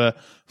a bit of a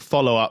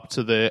follow-up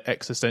to the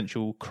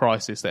existential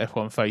crisis that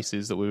F1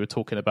 faces that we were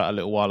talking about a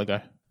little while ago.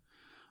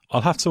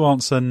 I'll have to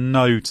answer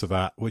no to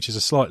that, which is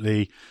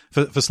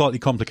for slightly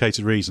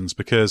complicated reasons,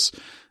 because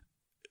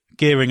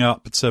gearing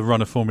up to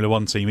run a Formula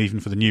One team, even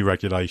for the new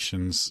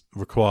regulations,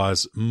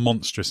 requires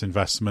monstrous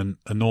investment,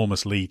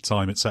 enormous lead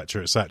time,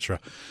 etc., etc.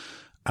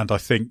 And I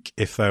think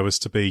if there was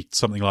to be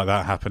something like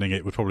that happening,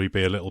 it would probably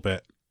be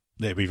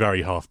it'd be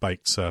very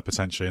half-baked,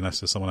 potentially,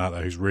 unless there's someone out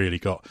there who's really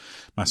got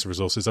massive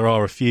resources. There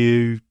are a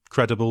few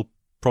credible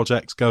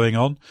projects going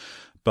on,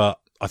 but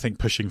I think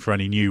pushing for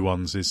any new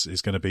ones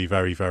is going to be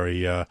very,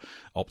 very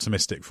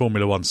optimistic.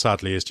 Formula One,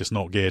 sadly, is just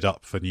not geared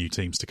up for new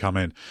teams to come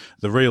in.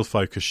 The real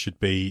focus should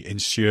be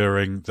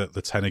ensuring that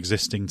the 10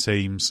 existing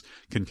teams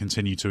can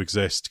continue to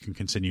exist, can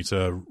continue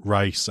to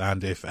race,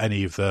 and if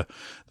any of the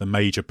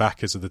major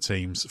backers of the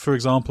teams, for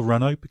example,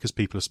 Renault, because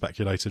people have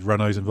speculated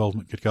Renault's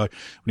involvement could go,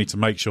 we need to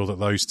make sure that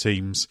those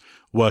teams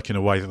work in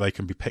a way that they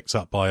can be picked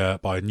up by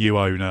a new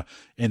owner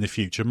in the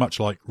future, much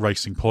like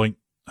Racing Point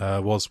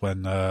was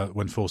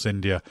when Force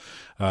India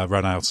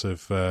ran out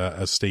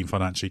of steam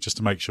financially, just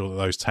to make sure that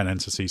those 10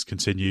 entities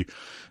continue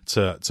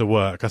to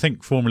work. I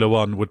think Formula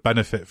One would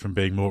benefit from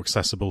being more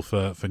accessible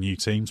for new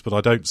teams, but I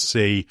don't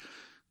see.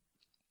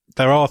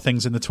 There are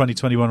things in the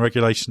 2021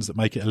 regulations that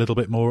make it a little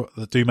bit more,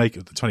 that do make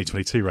it, the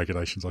 2022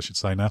 regulations, I should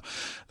say now,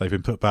 they've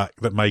been put back,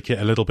 that make it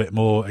a little bit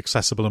more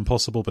accessible and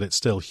possible, but it's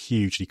still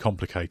hugely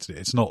complicated.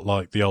 It's not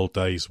like the old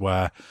days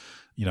where,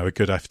 a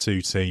good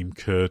F2 team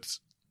could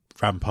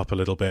ramp up a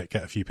little bit,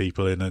 get a few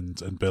people in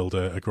and build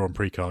a Grand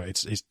Prix car.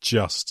 It's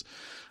just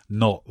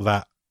not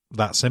that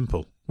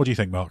simple. What do you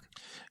think, Mark?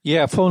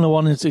 Yeah, Formula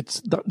One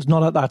it's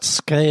not at that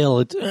scale.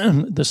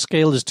 The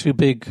scale is too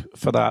big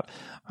for that,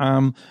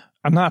 and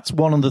that's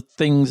one of the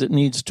things it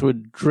needs to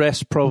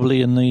address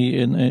probably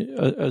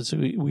as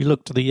we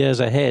look to the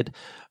years ahead.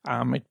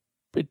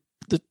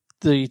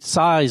 The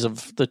size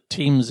of the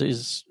teams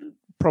is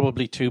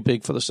probably too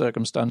big for the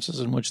circumstances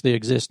in which they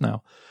exist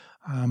now,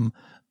 and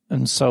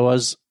so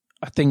as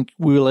I think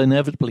we will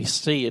inevitably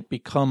see it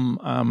become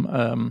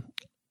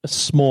a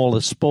smaller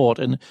sport.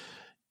 And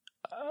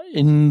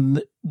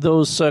in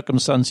those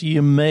circumstances,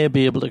 you may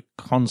be able to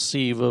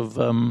conceive of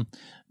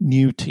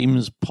new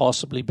teams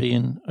possibly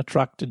being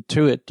attracted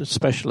to it,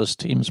 specialist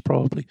teams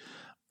probably,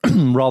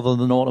 rather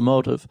than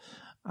automotive.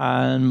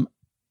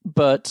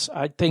 But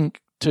I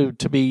think to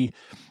be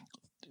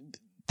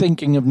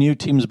thinking of new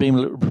teams being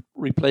able to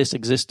replace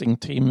existing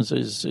teams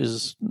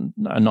is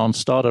a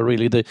non-starter,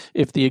 really.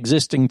 If the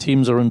existing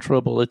teams are in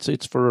trouble,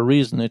 it's for a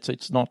reason.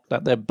 It's not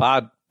that they're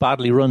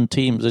badly run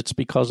teams. It's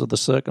because of the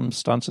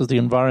circumstances, the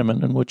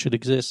environment in which it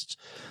exists.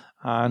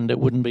 And it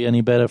wouldn't be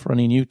any better for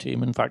any new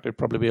team. In fact, it'd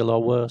probably be a lot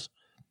worse.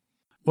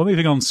 Well,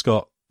 moving on,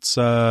 Scott,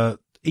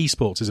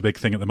 esports is a big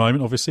thing at the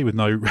moment, obviously, with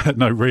no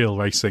real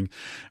racing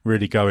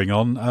really going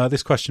on.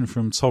 This question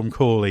from Tom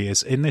Corley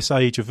is, in this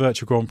age of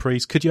virtual Grand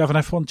Prix, could you have an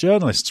F1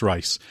 journalists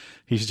race?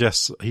 He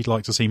suggests he'd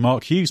like to see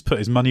Mark Hughes put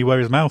his money where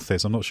his mouth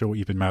is. I'm not sure what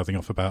you've been mouthing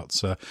off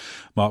about,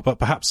 Mark, but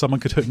perhaps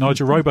someone could hook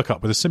Nigel Roebuck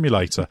up with a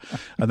simulator.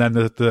 And then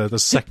the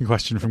second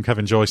question from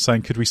Kevin Joyce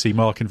saying, could we see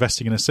Mark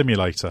investing in a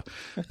simulator?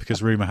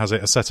 Because rumour has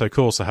it Assetto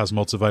Corsa has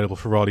mods available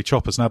for Riley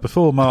choppers. Now,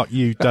 before, Mark,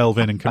 you delve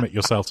in and commit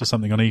yourself to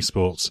something on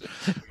esports,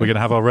 we're going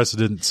to have our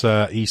resident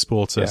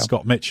esporter,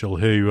 Scott Mitchell,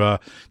 who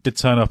did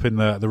turn up in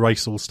the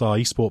Race All-Star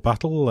esport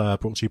battle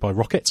brought to you by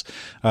Rocket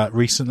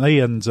recently,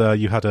 and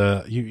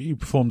you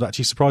performed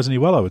actually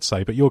surprisingly well, I would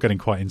say, but you're getting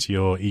quite into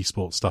your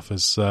esports stuff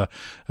as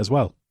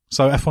well.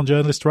 So F1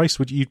 journalist race,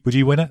 would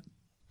you win it?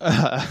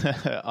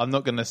 I'm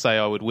not going to say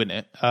I would win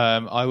it.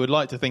 I would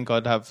like to think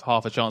I'd have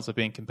half a chance of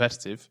being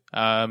competitive.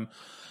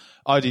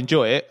 I'd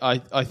enjoy it.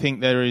 I think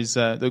there is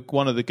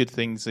one of the good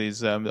things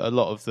is a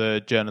lot of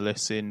the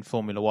journalists in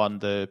Formula One,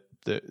 there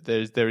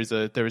is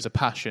a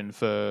passion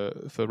for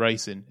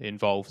racing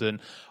involved,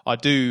 and I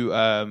do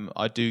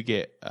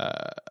get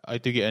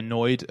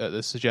annoyed at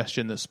the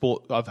suggestion that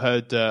sport. I've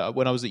heard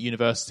when I was at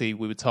university,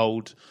 we were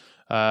told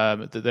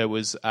that there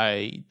was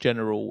a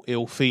general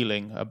ill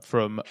feeling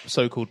from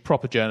so-called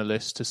proper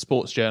journalists to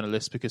sports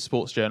journalists, because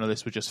sports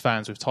journalists were just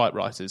fans with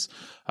typewriters.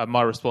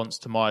 My response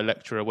to my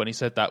lecturer when he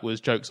said that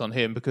was, jokes on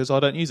him, because I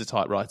don't use a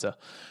typewriter.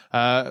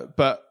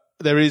 But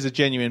there is a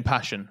genuine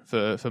passion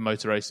for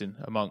motor racing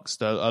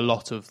amongst a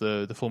lot of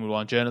the Formula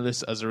One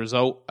journalists. As a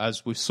result,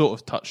 as we've sort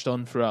of touched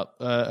on throughout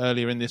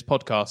earlier in this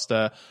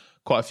podcast,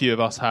 quite a few of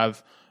us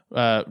have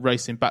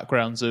racing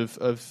backgrounds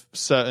of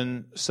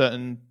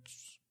certain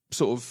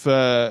sort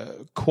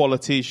of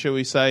quality, shall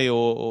we say,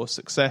 or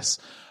success.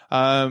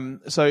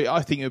 So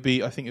I think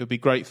it would be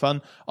great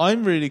fun.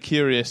 I'm really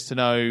curious to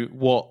know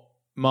what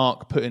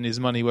Mark putting his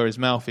money where his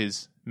mouth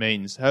is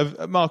means.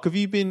 Mark, have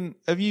you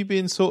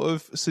been sort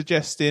of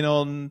suggesting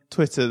on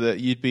Twitter that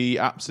you'd be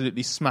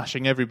absolutely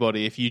smashing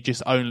everybody if you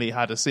just only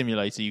had a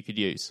simulator you could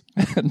use?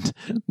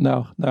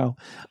 No.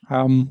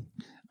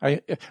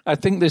 I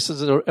think this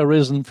has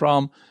arisen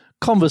from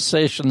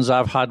conversations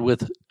I've had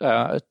with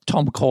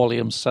Tom Corley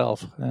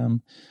himself.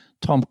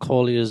 Tom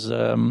Corley is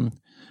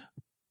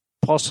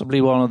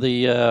possibly one of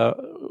the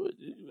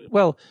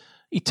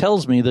he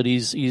tells me that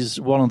he's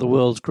one of the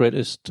world's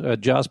greatest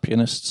jazz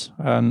pianists,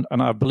 and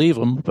I believe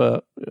him.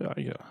 But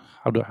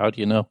how do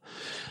you know?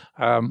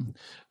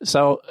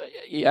 So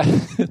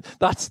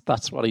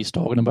that's what he's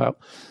talking about.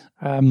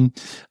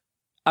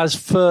 As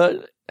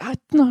for, I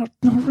not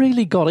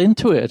really got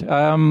into it.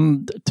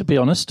 To be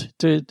honest,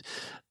 I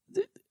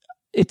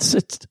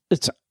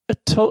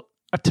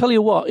tell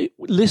you what.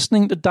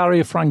 Listening to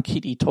Dario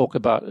Franchitti talk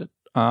about it.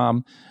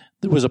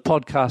 There was a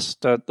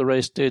podcast that the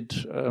race did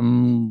a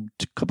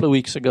couple of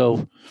weeks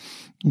ago.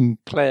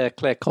 Claire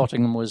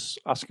Cottingham was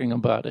asking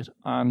about it,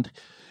 and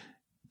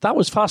that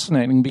was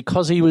fascinating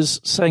because he was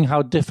saying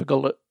how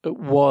difficult it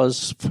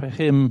was for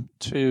him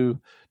to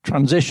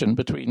transition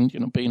between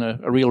being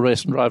a real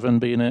racing driver and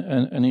being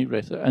an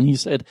e-racer. And he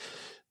said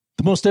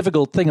the most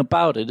difficult thing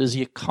about it is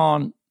you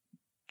can't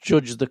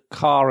judge the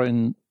car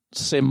in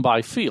sim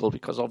by feel,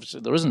 because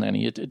obviously there isn't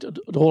any. It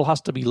all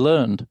has to be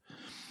learned,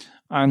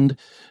 and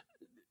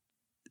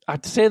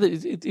I'd say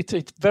that it's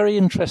a very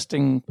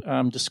interesting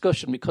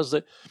discussion, because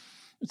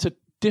it's a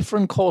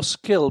different core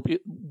skill,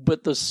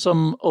 but there's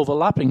some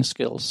overlapping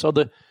skills. So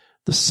the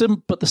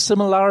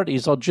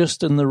similarities are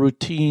just in the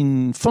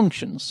routine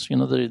functions.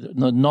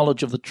 The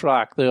knowledge of the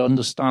track, the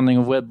understanding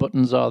of where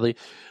buttons are, the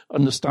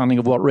understanding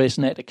of what race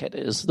etiquette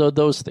is.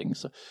 Those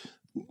things.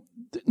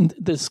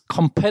 There's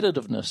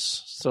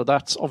competitiveness, so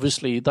that's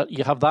obviously that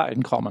you have that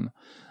in common.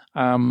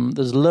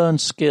 There's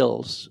learned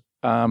skills,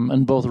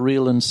 and both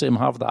real and sim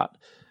have that.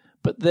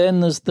 But then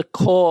there's the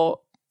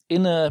core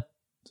inner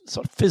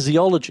sort of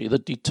physiology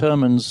that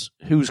determines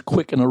who's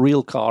quick in a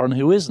real car and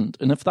who isn't.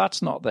 And if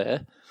that's not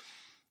there,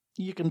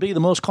 you can be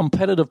the most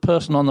competitive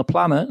person on the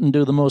planet and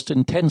do the most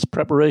intense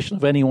preparation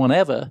of anyone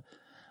ever,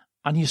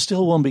 and you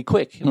still won't be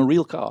quick in a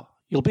real car.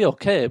 You'll be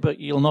okay,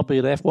 but you'll not be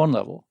at F1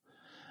 level.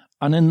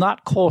 And in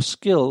that core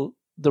skill,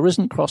 there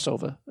isn't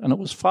crossover. And it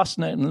was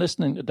fascinating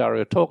listening to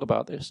Dario talk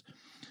about this.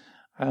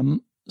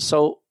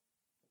 So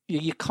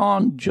you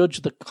can't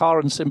judge the car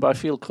in sim by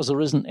feel because there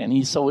isn't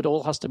any, so it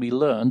all has to be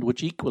learned,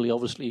 which equally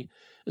obviously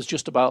is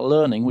just about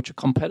learning, which a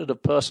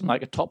competitive person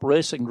like a top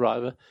racing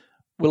driver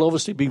will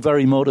obviously be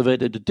very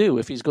motivated to do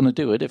if he's going to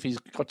do it. If he's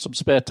got some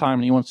spare time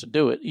and he wants to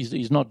do it,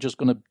 he's not just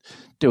going to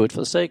do it for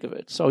the sake of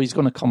it. So he's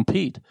going to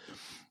compete.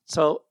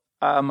 So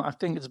I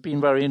think it's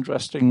been very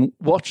interesting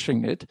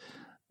watching it.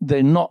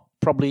 They're not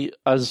probably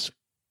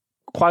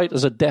quite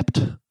as adept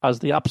as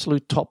the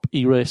absolute top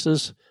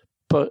e-racers,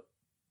 but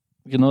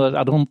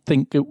I don't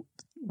think it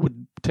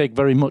would take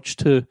very much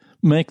to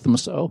make them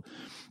so.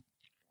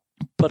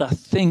 But I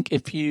think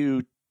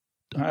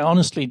I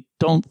honestly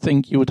don't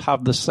think you would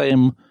have the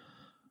same.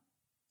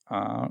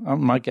 I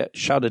might get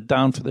shouted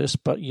down for this,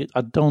 but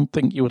I don't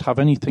think you would have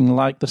anything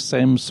like the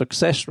same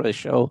success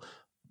ratio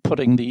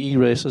putting the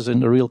e-racers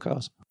into real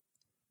cars.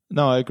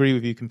 No, I agree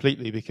with you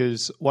completely,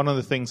 because one of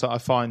the things that I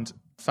find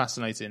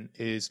fascinating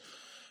is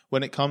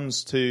when it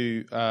comes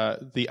to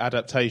the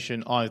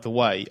adaptation either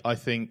way, I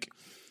think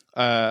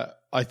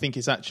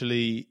it's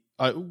actually,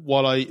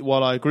 while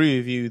I agree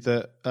with you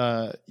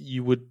that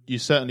you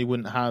certainly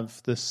wouldn't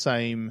have the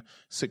same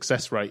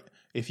success rate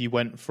if you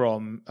went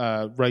from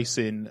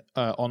racing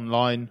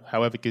online,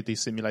 however good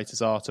these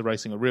simulators are, to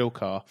racing a real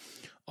car.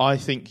 I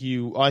think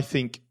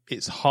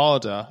it's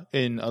harder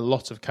in a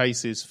lot of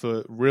cases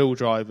for real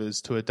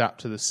drivers to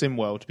adapt to the sim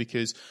world,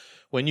 because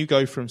when you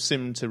go from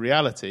sim to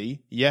reality,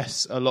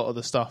 yes, a lot of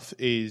the stuff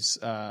is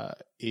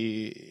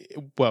it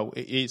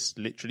is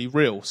literally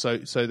real. So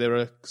there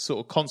are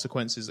sort of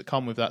consequences that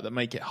come with that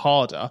make it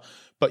harder,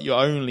 but you're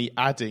only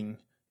adding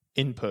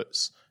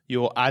inputs.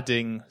 You're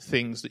adding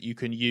things that you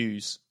can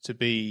use to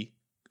be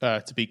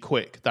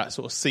quick, that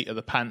sort of seat of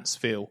the pants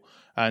feel,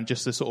 and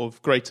just a sort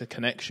of greater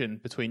connection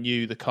between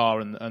you, the car,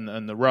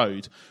 and the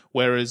road.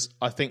 Whereas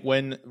I think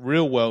when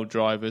real world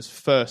drivers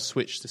first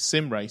switch to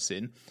sim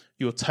racing,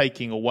 you're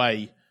taking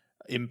away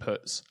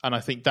inputs, and I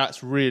think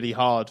that's really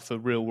hard for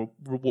real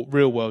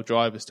world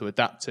drivers to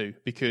adapt to,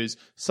 because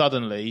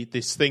suddenly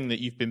this thing that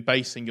you've been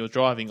basing your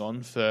driving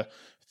on for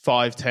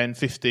 5, 10,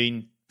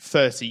 15,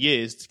 30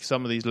 years,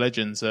 some of these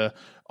legends are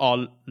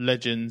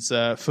legends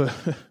for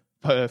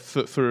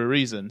a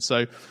reason.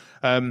 So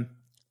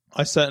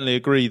I certainly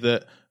agree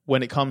that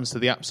when it comes to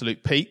the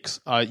absolute peaks,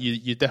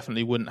 you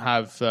definitely wouldn't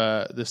have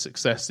the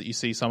success that you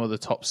see some of the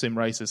top sim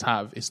racers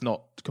have. It's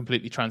not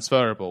completely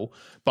transferable,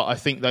 but I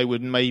think they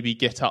would maybe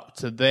get up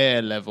to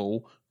their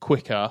level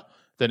quicker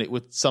than it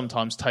would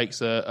sometimes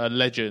takes a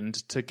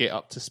legend to get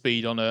up to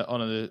speed on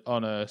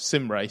a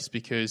sim race,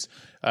 because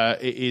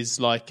it is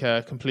like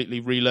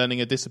completely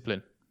relearning a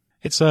discipline.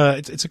 It's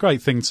a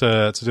great thing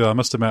to do. I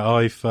must admit,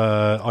 I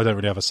don't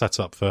really have a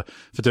setup for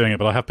doing it,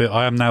 but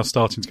I am now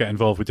starting to get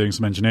involved with doing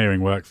some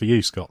engineering work for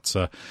you, Scott.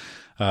 So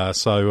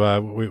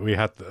we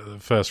had the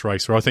first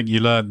race where I think you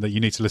learned that you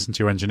need to listen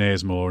to your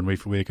engineers more, and we're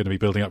going to be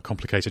building up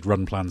complicated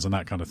run plans and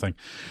that kind of thing.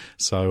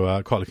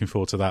 So quite looking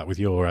forward to that with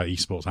your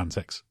esports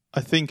antics. I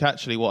think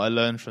actually what I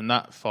learned from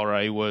that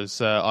foray was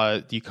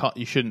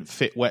you shouldn't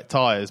fit wet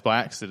tyres by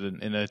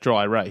accident in a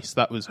dry race.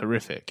 That was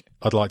horrific.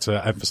 I'd like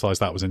to emphasise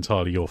that was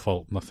entirely your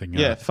fault. Nothing.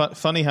 Yeah,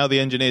 funny how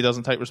the engineer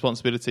doesn't take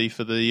responsibility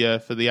for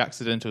the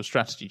accidental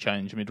strategy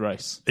change mid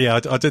race. Yeah,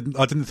 I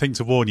didn't think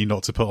to warn you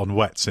not to put on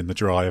wets in the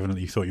dry.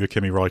 Evidently, you thought you were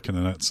Kimi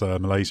Räikkönen at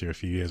Malaysia a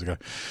few years ago.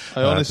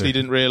 I honestly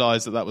didn't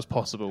realise that was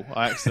possible.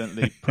 I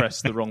accidentally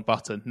pressed the wrong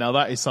button. Now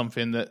that is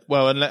something that,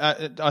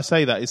 and I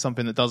say that is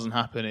something that doesn't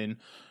happen in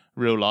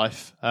real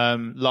life.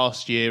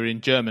 Last year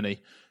in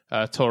Germany,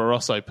 Toro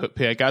Rosso put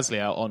Pierre Gasly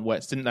out on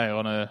wets, didn't they,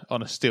 on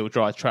a still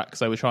dry track, because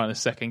they were trying to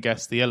second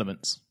guess the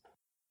elements.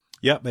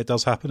 Yeah, it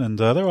does happen, and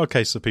there are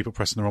cases of people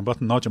pressing the wrong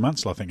button. Nigel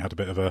Mansell, I think, had a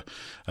bit of a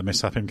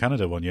mishap in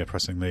Canada one year,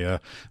 pressing a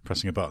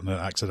button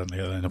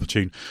accidentally at an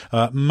inopportune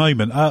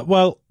moment.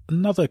 Well,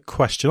 another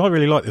question. I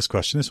really like this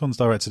question. This one's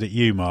directed at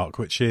you, Mark,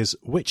 which is,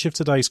 which of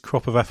today's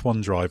crop of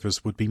F1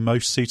 drivers would be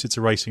most suited to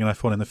racing in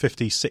F1 in the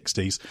 50s,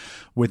 60s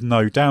with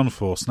no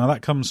downforce? Now,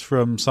 that comes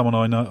from someone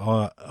I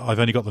know I've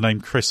only got the name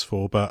Chris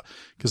for, but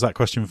because that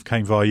question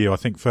came via you, I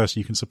think first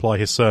you can supply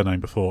his surname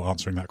before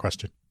answering that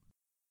question.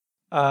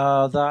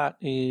 That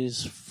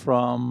is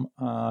from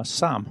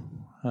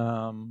Sam.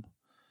 Yeah.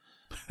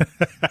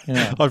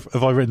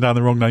 Have I written down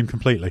the wrong name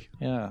completely?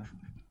 Yeah.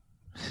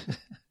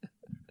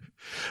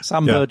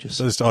 Sam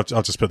Burgess.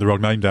 I'll just put the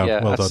wrong name down.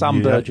 Yeah, well done.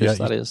 Sam Burgess,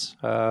 that is.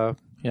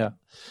 Yeah.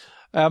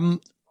 I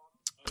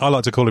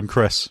like to call him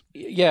Chris.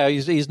 Yeah,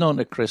 he's known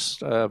as Chris.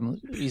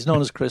 He's known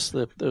as Chris,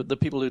 the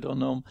people who don't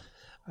know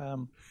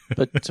him.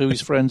 But to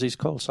his friends, he's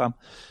called Sam.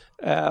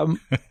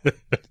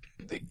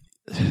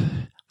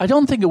 I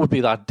don't think it would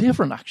be that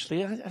different,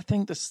 actually. I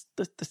think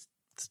the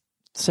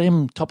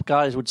same top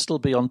guys would still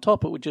be on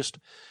top. It would just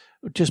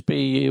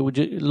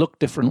look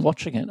different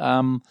watching it.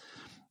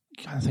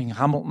 I think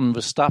Hamilton,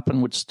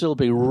 Verstappen would still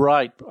be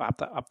right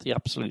at the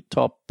absolute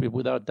top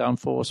without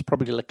downforce.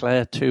 Probably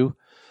Leclerc too.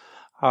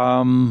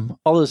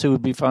 Others who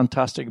would be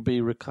fantastic would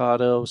be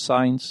Ricciardo,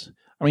 Sainz.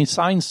 I mean,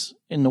 Sainz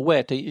in the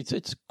wet,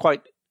 it's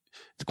quite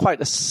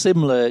a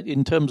similar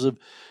in terms of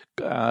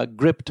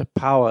grip to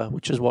power,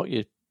 which is what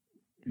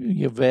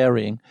you're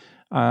varying.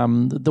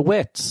 The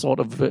wet sort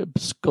of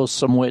goes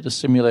some way to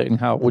simulating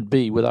how it would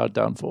be without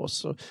downforce.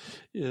 So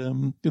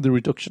the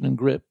reduction in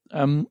grip.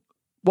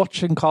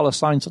 watching Carlos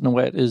Sainz on the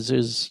wet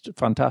is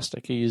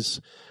fantastic.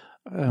 He's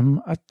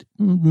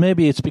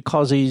maybe it's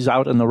because he's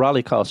out in the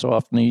rally car so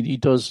often. He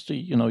does,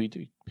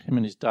 him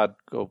and his dad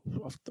go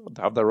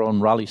have their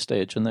own rally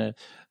stage, and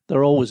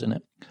they're always in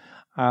it.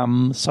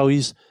 So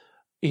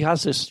he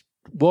has this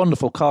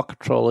wonderful car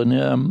control,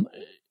 and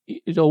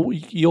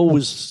he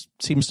always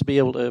seems to be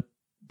able to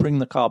bring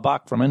the car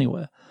back from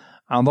anywhere.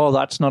 Although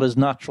that's not his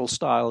natural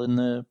style in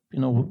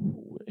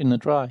the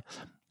dry.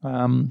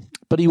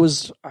 But he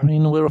was, there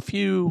were a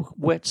few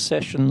wet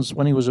sessions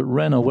when he was at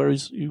Renault where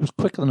he was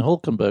quicker than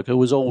Hülkenberg, who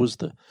was always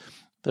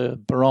the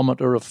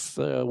barometer of,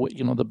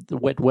 the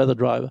wet weather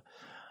driver.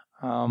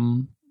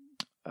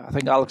 I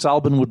think Alex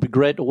Albon would be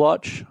great to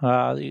watch.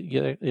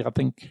 I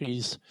think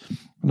he's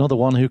another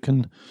one who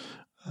can,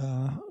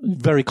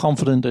 very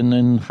confident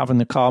in having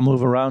the car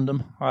move around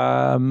him.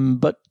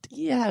 But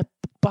yeah,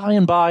 by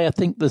and by, I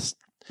think the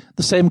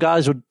same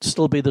guys would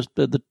still be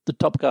the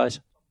top guys.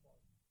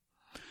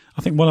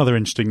 I think one other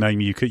interesting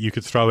name you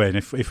could throw in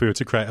if we were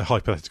to create a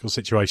hypothetical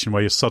situation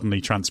where you're suddenly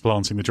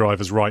transplanting the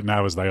drivers right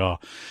now as they are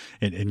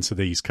into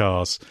these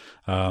cars,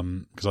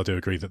 because I do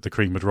agree that the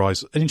cream would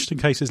rise. An interesting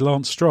case is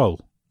Lance Stroll.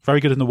 Very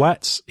good in the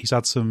wets. He's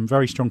had some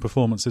very strong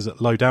performances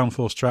at low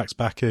downforce tracks,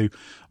 Baku,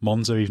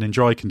 Monza, even in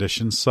dry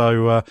conditions.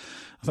 So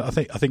I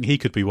think he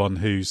could be one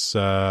whose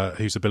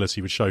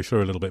ability would show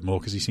through a little bit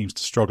more, because he seems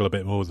to struggle a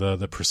bit more with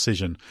the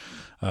precision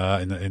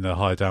in the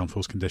higher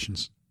downforce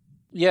conditions.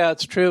 Yeah,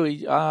 it's true.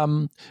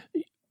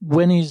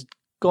 When he's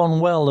gone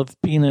well, have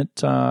been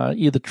at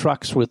either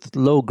tracks with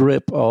low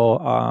grip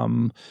or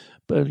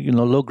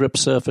low grip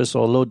surface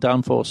or low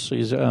downforce.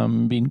 He's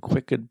been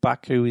quick at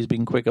Baku. He's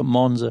been quick at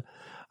Monza.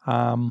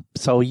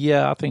 So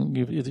yeah, I think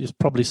there's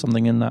probably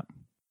something in that.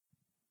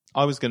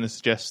 I was going to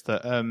suggest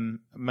that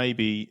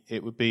maybe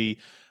it would be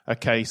a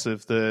case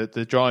of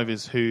the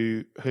drivers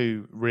who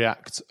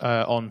react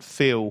on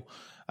feel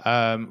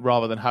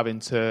rather than having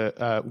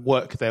to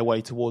work their way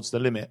towards the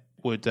limit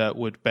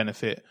would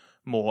benefit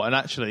more. And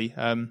actually,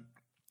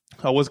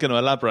 I was going to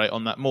elaborate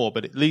on that more,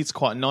 but it leads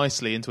quite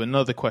nicely into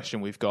another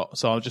question we've got.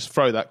 So I'll just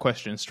throw that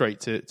question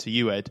straight to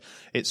you, Ed.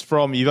 It's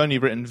from, you've only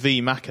written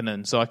V.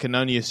 Mäkinen, so I can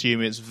only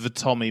assume it's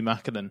Tommy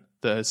Mäkinen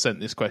that has sent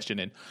this question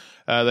in.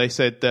 They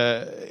said,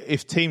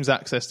 if teams'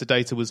 access to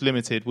data was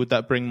limited, would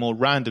that bring more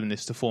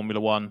randomness to Formula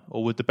One,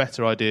 or would the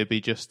better idea be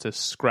just to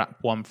scrap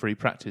one free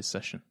practice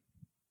session?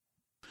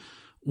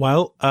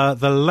 Well,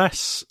 the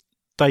less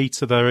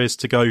data there is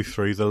to go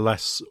through, the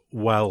less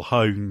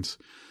well-honed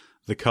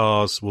the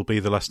cars will be,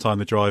 the less time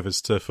the drivers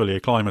to fully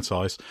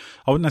acclimatise.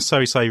 I wouldn't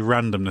necessarily say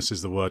randomness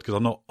is the word, because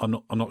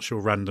I'm not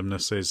sure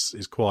randomness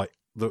is quite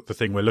the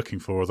thing we're looking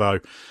for. Although,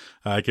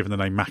 given the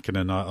name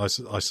Mäkinen,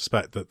 I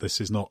suspect that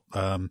this is not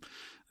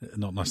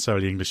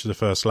necessarily English as a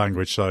first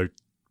language. So,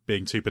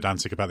 being too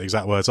pedantic about the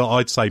exact words,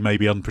 I'd say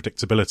maybe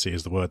unpredictability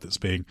is the word that's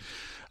being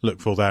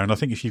looked for there. And I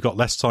think if you've got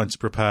less time to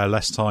prepare,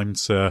 less time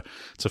to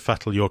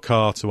fettle your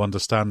car, to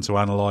understand, to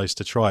analyse,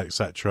 to try,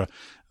 etc.,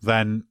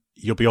 then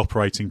you'll be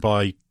operating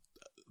by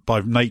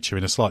nature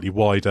in a slightly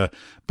wider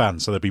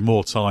band. So there'll be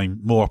more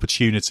time, more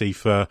opportunity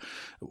for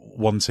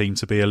one team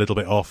to be a little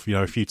bit off,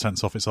 a few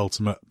tenths off its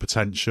ultimate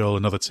potential.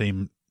 Another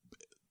team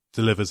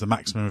delivers the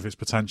maximum of its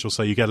potential.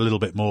 So you get a little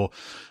bit more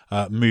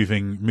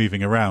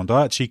moving around.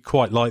 I actually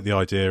quite like the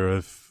idea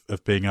of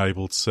being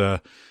able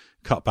to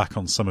cut back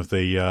on some of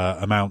the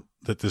amount,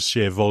 that the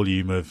sheer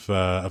volume of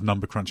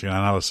number crunching and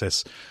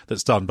analysis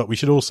that's done. But we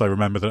should also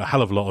remember that a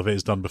hell of a lot of it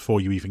is done before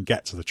you even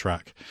get to the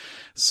track.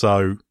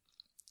 So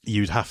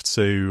you'd have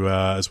to,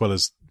 as well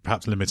as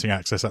perhaps limiting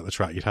access at the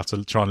track, you'd have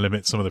to try and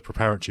limit some of the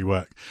preparatory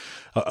work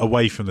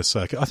away from the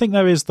circuit. I think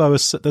there is, though,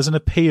 there's an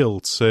appeal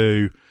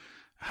to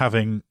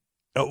having.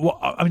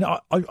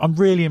 I'm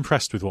really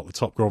impressed with what the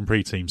top Grand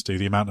Prix teams do.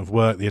 The amount of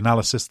work, the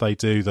analysis they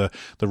do, the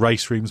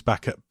race rooms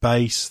back at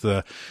base,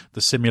 the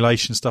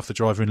simulation stuff, the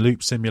driver in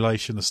loop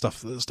simulation, the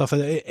stuff.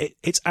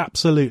 It's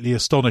absolutely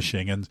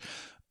astonishing. And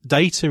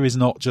data is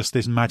not just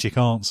this magic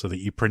answer that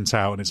you print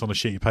out and it's on a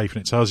sheet of paper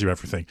and it tells you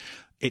everything.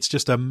 It's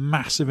just a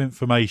massive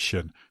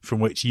information from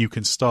which you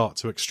can start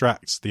to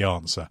extract the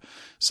answer.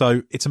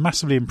 So it's a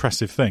massively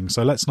impressive thing.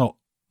 So let's not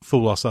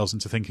fool ourselves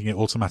into thinking it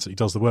automatically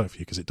does the work for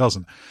you, because it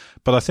doesn't.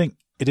 But I think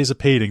it is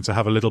appealing to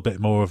have a little bit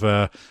more of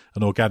an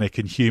organic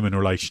and human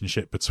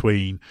relationship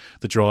between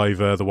the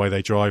driver, the way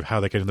they drive, how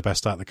they're getting the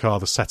best out of the car,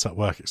 the setup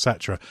work,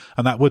 etc.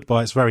 And that would,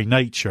 by its very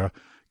nature,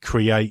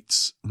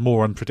 create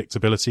more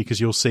unpredictability,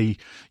 because you'll see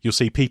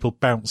people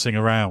bouncing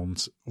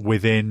around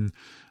within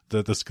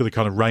the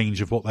kind of range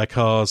of what their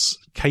car's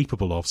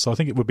capable of. So I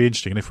think it would be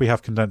interesting. And if we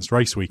have condensed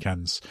race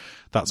weekends,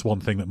 that's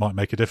one thing that might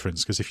make a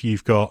difference. Because if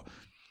you've got,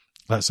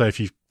 let's say,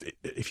 if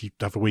you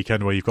have a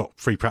weekend where you've got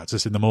free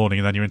practice in the morning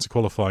and then you're into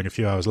qualifying a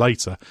few hours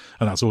later,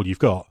 and that's all you've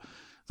got,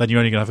 then you're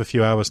only going to have a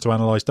few hours to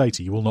analyse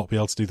data. You will not be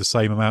able to do the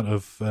same amount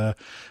of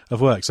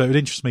work. So it would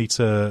interest me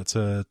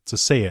to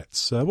see it.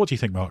 So what do you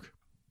think, Mark?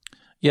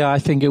 Yeah, I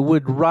think it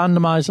would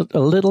randomise it a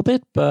little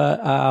bit, but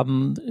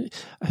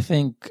I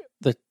think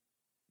the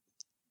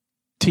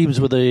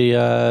teams with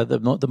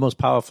the most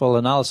powerful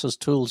analysis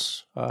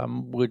tools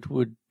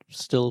would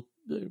still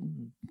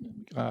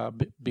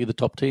be the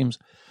top teams.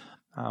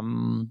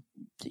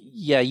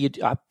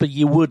 But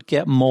you would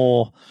get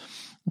more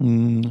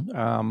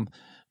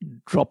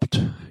dropped.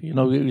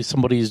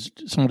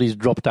 Somebody's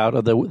dropped out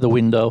of the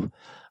window.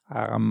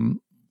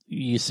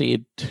 You see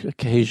it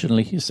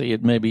occasionally. You see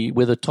it maybe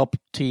with a top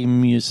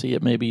team. You see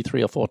it maybe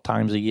 3 or 4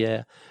 times a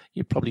year.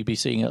 You'd probably be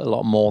seeing it a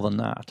lot more than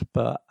that.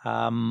 But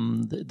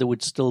there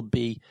would still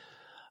be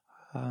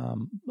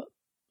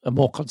a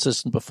more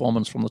consistent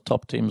performance from the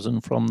top teams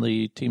and from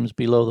the teams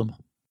below them.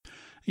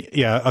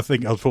 Yeah, I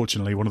think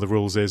unfortunately one of the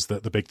rules is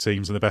that the big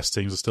teams and the best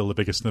teams are still the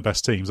biggest and the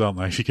best teams, aren't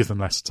they? If you give them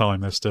less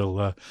time, there's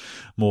still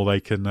more they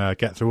can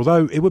get through.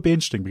 Although it would be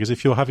interesting, because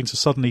if you're having to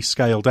suddenly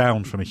scale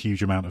down from a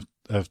huge amount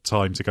of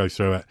time to go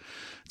through it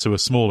to a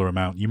smaller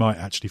amount, you might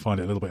actually find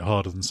it a little bit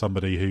harder than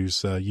somebody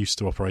who's used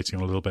to operating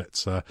on a little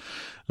bit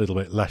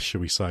less,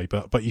 shall we say.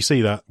 But you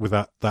see that with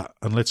that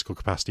analytical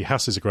capacity.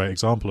 Haas is a great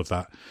example of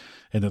that,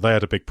 in that they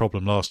had a big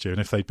problem last year, and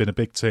if they'd been a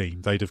big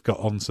team, they'd have got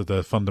onto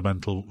the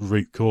fundamental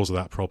root cause of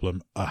that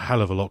problem a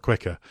hell of a lot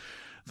quicker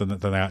than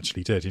they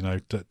actually did.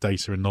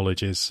 Data and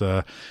knowledge is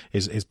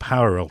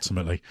power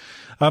ultimately.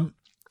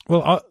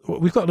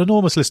 We've got an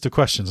enormous list of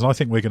questions, and I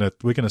think we're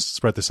gonna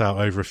spread this out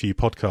over a few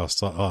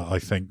podcasts. I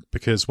think,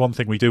 because one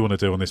thing we do want to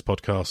do on this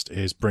podcast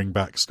is bring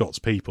back Scott's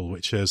People,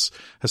 which has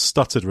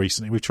stuttered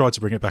recently. We've tried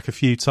to bring it back a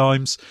few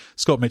times.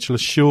 Scott Mitchell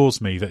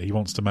assures me that he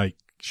wants to make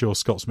sure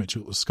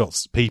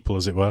Scott's People,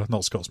 as it were,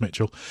 not Scott's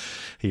Mitchell.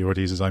 He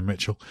already is his own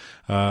Mitchell.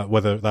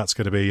 Whether that's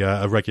going to be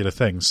a regular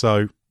thing.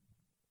 So,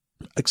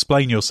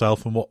 explain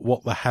yourself and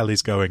what the hell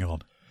is going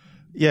on.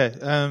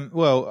 Yeah,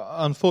 well,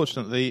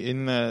 unfortunately,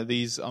 in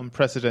these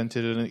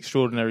unprecedented and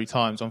extraordinary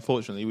times,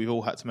 unfortunately, we've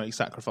all had to make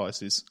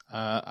sacrifices,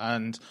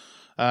 and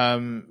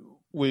I've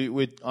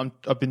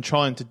been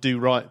trying to do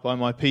right by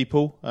my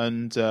people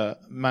and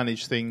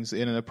manage things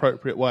in an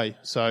appropriate way.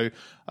 So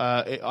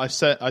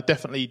I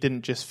definitely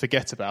didn't just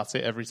forget about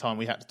it every time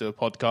we had to do a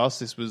podcast.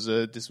 This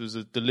was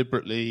a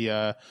deliberately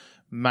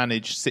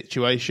managed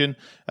situation,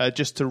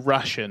 just to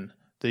ration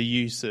the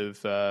use of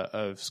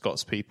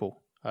Scott's People.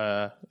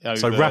 So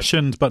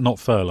rationed but not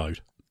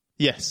furloughed.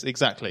 Yes,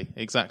 exactly.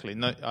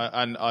 No,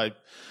 I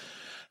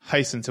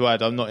hasten to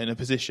add, I'm not in a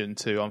position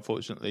to,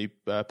 unfortunately,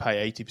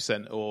 pay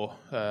 80% or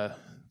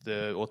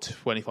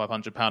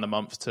 £2,500 a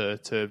month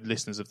to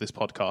listeners of this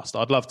podcast.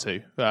 I'd love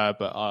to,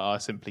 but I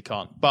simply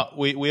can't. But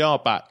we are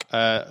back.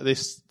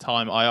 This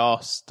time I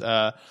asked.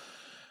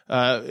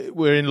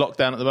 We're in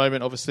lockdown at the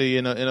moment, obviously,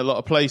 in a lot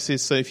of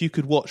places. So if you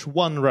could watch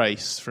one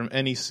race from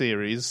any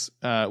series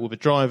with a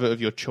driver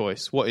of your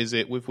choice, what is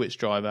it, with which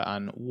driver,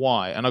 and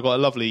why? And I got a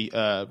lovely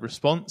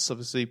response.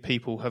 Obviously,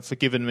 people have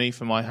forgiven me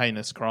for my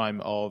heinous crime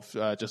of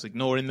just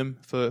ignoring them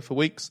for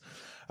weeks.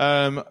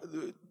 Quite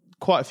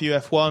a few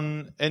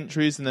F1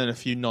 entries and then a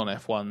few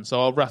non-F1.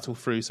 So I'll rattle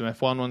through some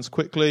F1 ones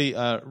quickly.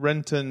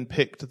 Renton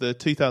picked the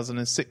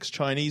 2006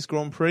 Chinese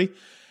Grand Prix.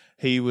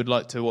 He would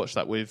like to watch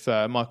that with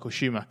Michael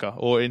Schumacher,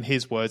 or in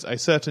his words, a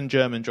certain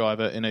German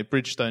driver in a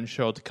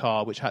Bridgestone-shod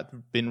car which had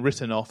been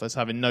written off as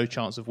having no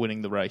chance of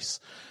winning the race.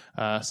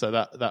 So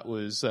that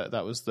was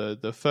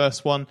the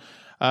first one.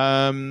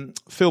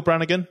 Phil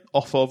Brannigan,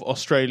 off of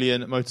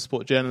Australian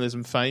motorsport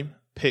journalism fame,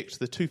 picked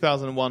the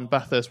 2001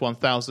 Bathurst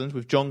 1000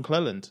 with John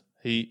Cleland.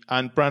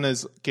 And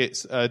Branners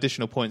gets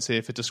additional points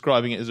here for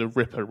describing it as a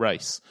ripper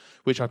race,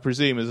 which I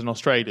presume as an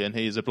Australian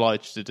he is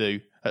obliged to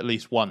do at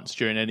least once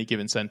during any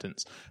given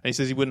sentence. And he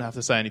says he wouldn't have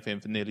to say anything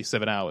for nearly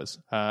 7 hours.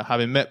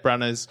 Having met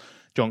Branners,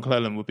 John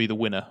Cleland would be the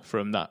winner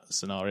from that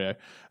scenario.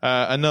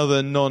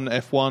 Another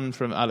non-F1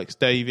 from Alex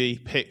Davey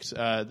picked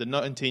the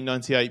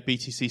 1998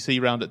 BTCC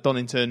round at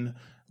Donington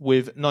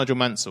with Nigel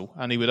Mansell,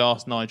 and he would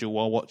ask Nigel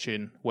while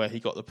watching where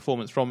he got the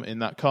performance from in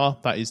that car.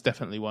 That is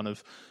definitely one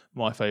of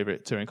my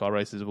favourite touring car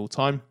races of all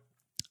time.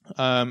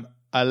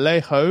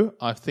 Alejo,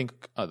 I think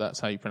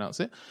that's how you pronounce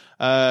it,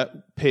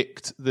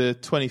 picked the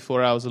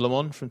 24 Hours of Le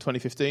Mans from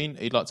 2015.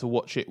 He'd like to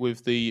watch it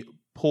with the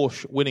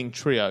Porsche winning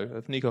trio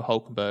of Nico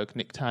Hulkenberg,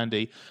 Nick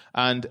Tandy,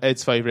 and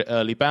Ed's favourite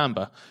Early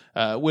Bamber,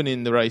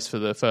 winning the race for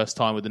the first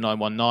time with the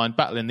 919,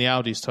 battling the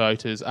Audis,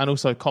 Toyotas, and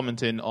also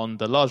commenting on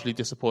the largely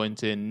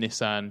disappointing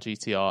Nissan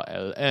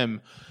GTR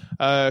LM.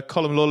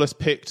 Colin Lawless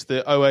picked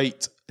the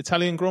 08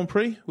 Italian Grand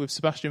Prix with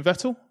Sebastian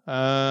Vettel,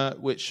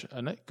 which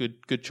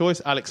good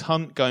choice. Alex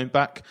Hunt going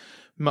back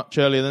much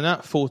earlier than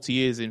that, 40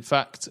 years in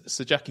fact.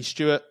 Sir Jackie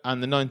Stewart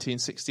and the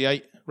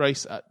 1968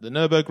 race at the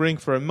Nürburgring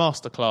for a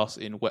masterclass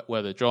in wet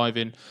weather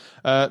driving.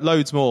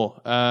 Loads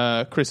more.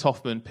 Chris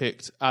Hoffman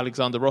picked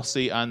Alexander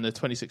Rossi and the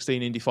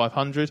 2016 Indy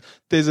 500.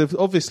 There's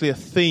obviously a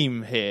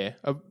theme here.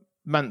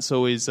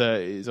 Mansell is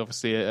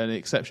obviously an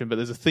exception, but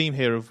there's a theme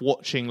here of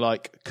watching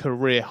like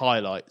career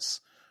highlights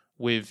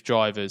with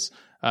drivers.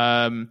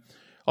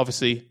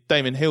 Obviously,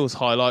 Damon Hill's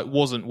highlight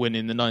wasn't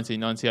winning the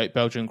 1998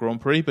 Belgian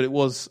Grand Prix, but it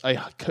was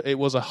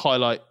a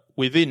highlight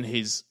within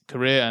his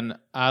career. And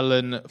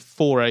Alan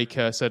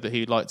Foraker said that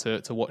he'd like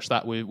to watch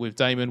that with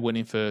Damon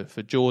winning for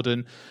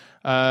Jordan.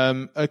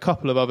 A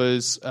couple of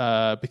others,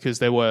 because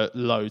there were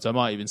loads. I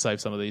might even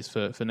save some of these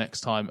for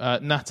next time.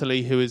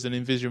 Natalie, who is an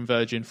Envision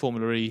Virgin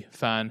Formula E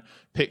fan,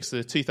 picks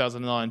the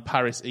 2009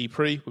 Paris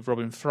E-Prix with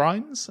Robin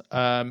Freins.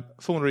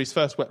 Formula E's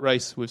first wet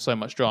race with so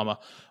much drama.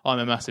 I'm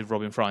a massive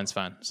Robin Freins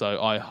fan,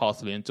 so I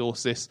heartily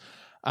endorse this.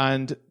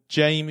 And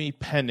Jamie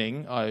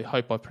Penning, I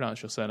hope I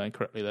pronounced your surname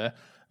correctly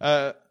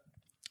there,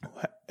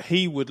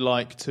 he would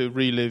like to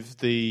relive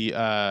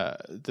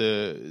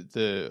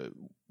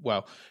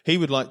he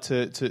would like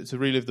to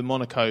relive the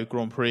Monaco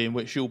Grand Prix in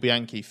which Jules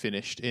Bianchi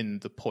finished in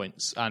the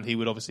points, and he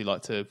would obviously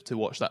like to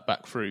watch that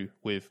back through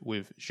with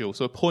Jules.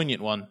 So a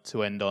poignant one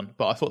to end on,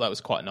 but I thought that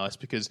was quite nice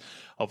because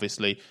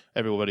obviously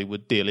everybody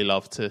would dearly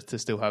love to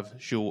still have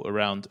Jules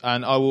around.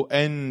 And I will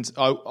end,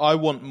 I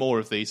want more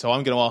of these, so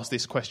I'm going to ask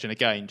this question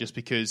again just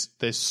because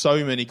there's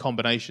so many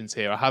combinations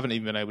here. I haven't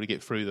even been able to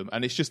get through them,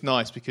 and it's just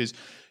nice because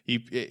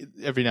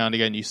every now and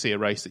again you see a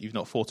race that you've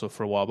not thought of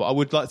for a while. But I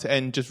would like to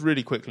end just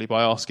really quickly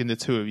by asking the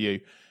two of you,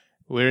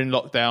 we're in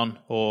lockdown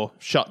or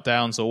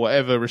shutdowns or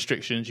whatever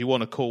restrictions you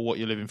want to call what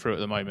you're living through at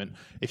the moment.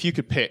 If you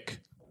could pick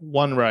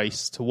one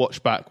race to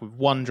watch back with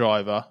one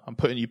driver, I'm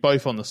putting you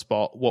both on the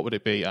spot, what would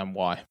it be and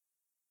why?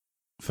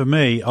 For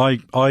me,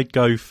 I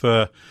go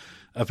for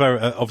a very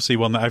obviously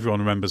one that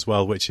everyone remembers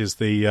well, which is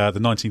the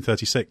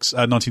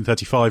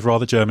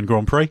 1935 German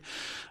Grand Prix.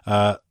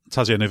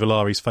 Tadej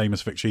Nuvolari's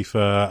famous victory for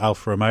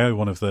Alfa Romeo,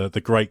 one of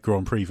the great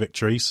Grand Prix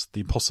victories,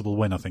 the impossible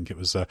win, I think it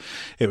was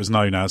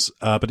known as.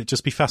 But it'd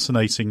just be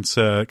fascinating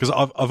because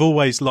I've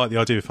always liked the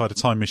idea, if I had a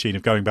time machine,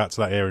 of going back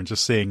to that era and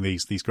just seeing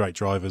these great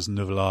drivers,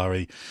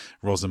 Nuvolari,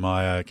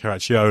 Rosemeyer,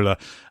 Caracciola,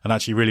 and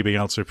actually really being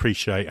able to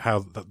appreciate how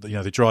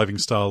the driving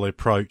style, the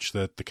approach,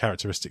 the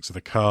characteristics of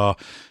the car,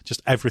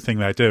 just everything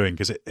they're doing,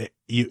 because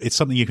it's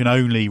something you can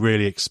only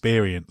really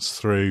experience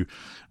through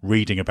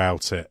reading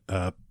about it.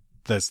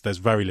 There's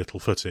very little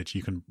footage.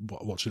 You can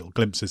watch little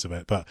glimpses of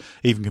it, but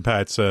even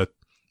compared to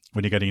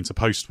when you're getting into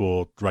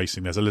post-war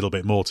racing, there's a little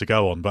bit more to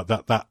go on. But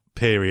that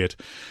period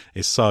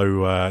is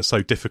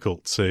so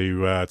difficult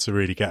to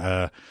really get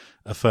a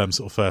firm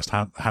sort of first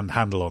hand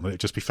handle on. It'd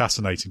just be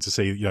fascinating to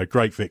see,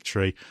 great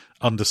victory,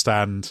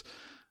 understand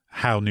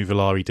how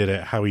Nuvolari did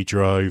it, how he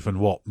drove, and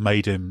what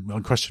made him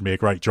unquestionably a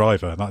great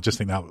driver. And I just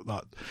think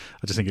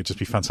it'd just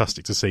be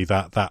fantastic to see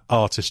that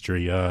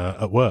artistry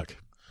at work.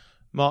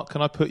 Mark,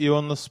 can I put you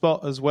on the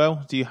spot as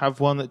well? Do you have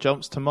one that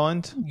jumps to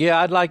mind?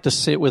 Yeah, I'd like to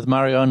sit with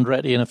Mario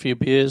Andretti in a few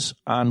beers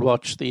and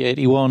watch the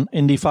 81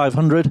 Indy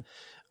 500,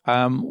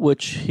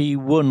 which he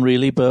won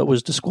really, but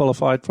was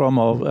disqualified from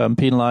or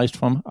penalised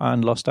from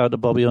and lost out to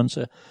Bobby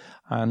Unser.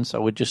 And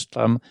so we'd just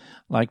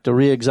like to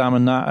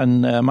re-examine that,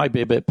 and it might be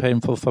a bit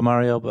painful for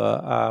Mario,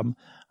 but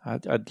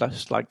I'd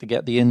just like to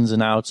get the ins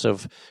and outs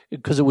of,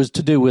 because it was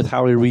to do with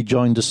how he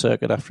rejoined the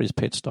circuit after his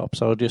pit stop.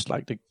 So I'd just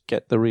like to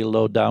get the real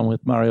lowdown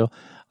with Mario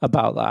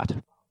about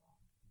that.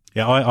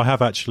 Yeah, I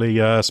have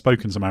actually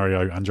spoken to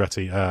Mario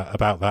Andretti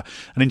about that.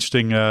 An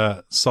interesting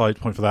side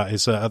point for that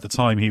is at the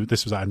time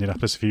this was at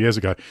Indianapolis a few years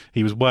ago,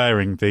 he was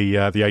wearing the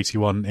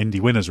 81 Indy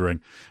winners ring,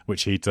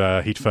 which he'd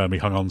firmly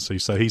hung on to.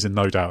 So he's in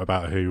no doubt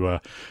about who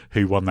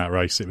won that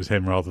race. It was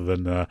him rather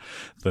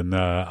than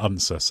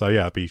Unser. So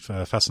yeah, it'd be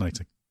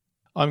fascinating.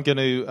 I'm going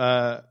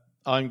to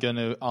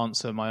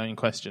answer my own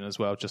question as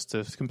well, just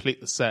to complete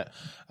the set.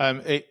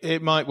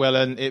 It might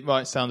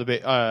sound a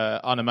bit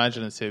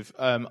unimaginative.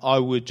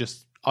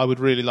 I would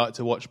really like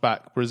to watch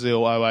back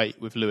Brazil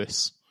 08 with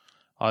Lewis.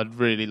 I'd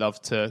really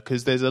love to,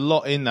 because there's a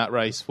lot in that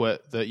race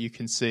that you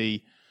can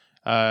see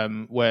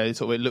where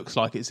it looks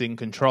like it's in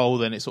control,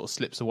 then it sort of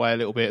slips away a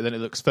little bit, then it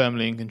looks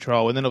firmly in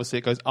control, and then obviously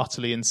it goes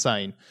utterly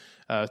insane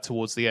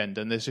towards the end.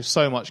 And there's just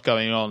so much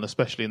going on,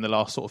 especially in the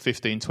last sort of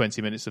 15,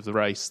 20 minutes of the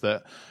race,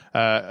 that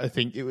I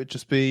think it would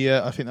just be,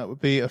 I think that would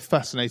be a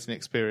fascinating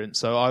experience.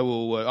 So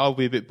I'll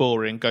be a bit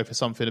boring, go for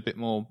something a bit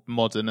more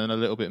modern and a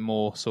little bit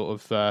more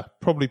sort of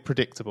probably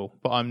predictable,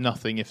 but I'm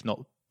nothing if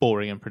not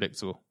boring and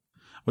predictable.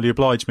 Well, you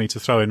obliged me to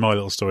throw in my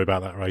little story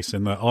about that race,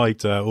 in that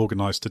I'd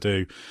organised to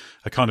do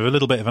a kind of a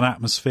little bit of an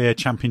atmosphere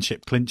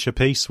championship clincher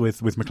piece with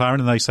McLaren,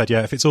 and they said,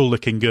 yeah, if it's all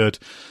looking good,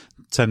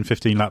 10,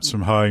 15 laps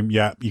from home,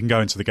 yeah, you can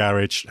go into the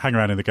garage, hang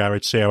around in the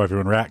garage, see how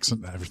everyone reacts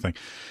and everything.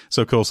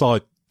 So, of course,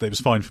 it was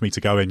fine for me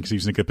to go in because he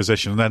was in a good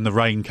position. And then the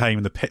rain came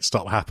and the pit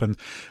stop happened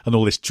and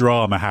all this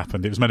drama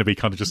happened. It was meant to be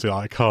kind of just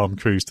like a calm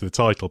cruise to the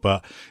title,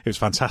 but it was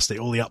fantastic.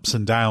 All the ups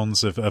and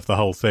downs of the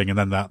whole thing. And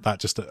then that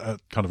just a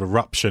kind of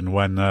eruption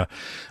when it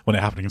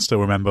happened. I can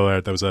still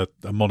remember there was a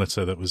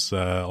monitor that was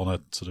on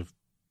a sort of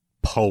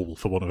pole,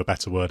 for want of a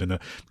better word, in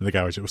the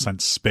garage. It was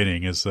sent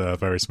spinning as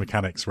various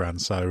mechanics ran.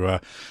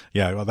 So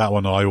yeah, that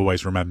one I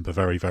always remember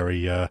very,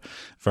 very,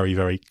 very,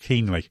 very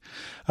keenly.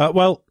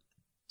 Well,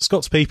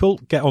 Scott's people,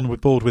 get on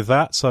board with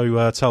that.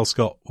 So tell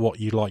Scott what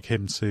you'd like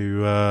him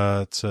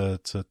to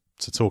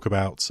talk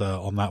about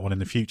on that one in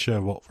the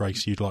future. What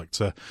race you'd like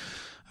to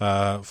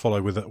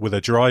follow with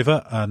a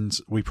driver, and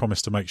we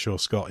promise to make sure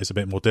Scott is a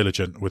bit more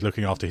diligent with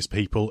looking after his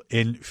people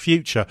in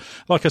future.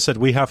 Like I said,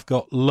 we have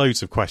got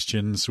loads of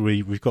questions.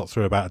 We've got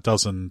through about a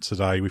dozen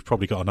today. We've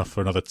probably got enough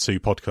for another 2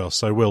 podcasts,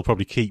 so we'll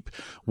probably keep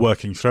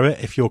working through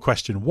it. If your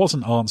question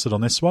wasn't answered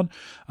on this one,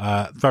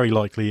 very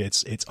likely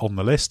it's on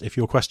the list. If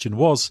your question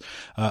was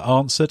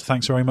answered,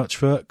 thanks very much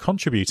for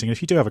contributing.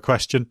 If you do have a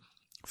question,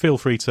 feel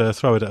free to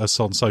throw it at us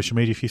on social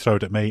media. If you throw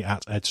it at me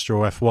at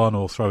EdstrawF1,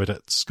 or throw it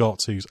at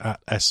Scott, who's at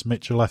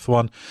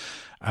SMitchellF1,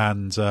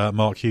 and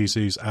Mark Hughes,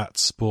 who's at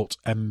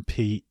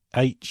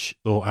SportMPH,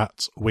 or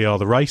at We Are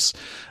The Race,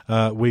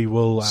 we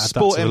will add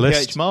Sport that to the MPH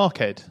list.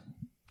 Markhead.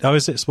 Oh,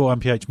 is it Sport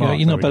MPH Mark? Yeah,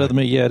 you know better than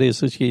me. Yeah, it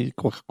is. You're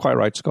quite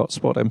right, Scott.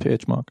 Sport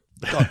MPH Mark.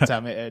 God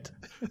damn it, Ed.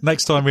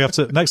 Next time we have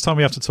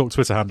to talk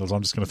Twitter handles,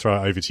 I'm just going to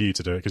throw it over to you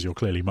to do it, because you're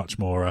clearly much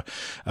more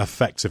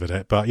effective at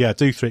it. But yeah,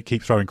 do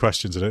keep throwing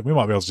questions at it. We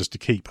might be able to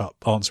keep up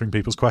answering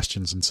people's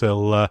questions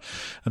until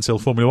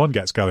Formula One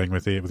gets going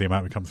with the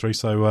amount we come through.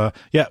 So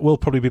yeah, we'll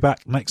probably be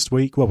back next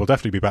week. Well, we'll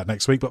definitely be back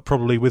next week, but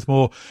probably with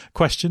more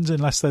questions,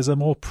 unless there's a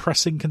more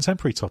pressing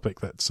contemporary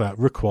topic that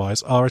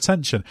requires our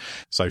attention.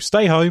 So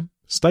stay home,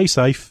 stay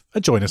safe,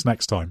 and join us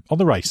next time on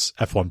the Race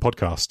F1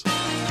 podcast.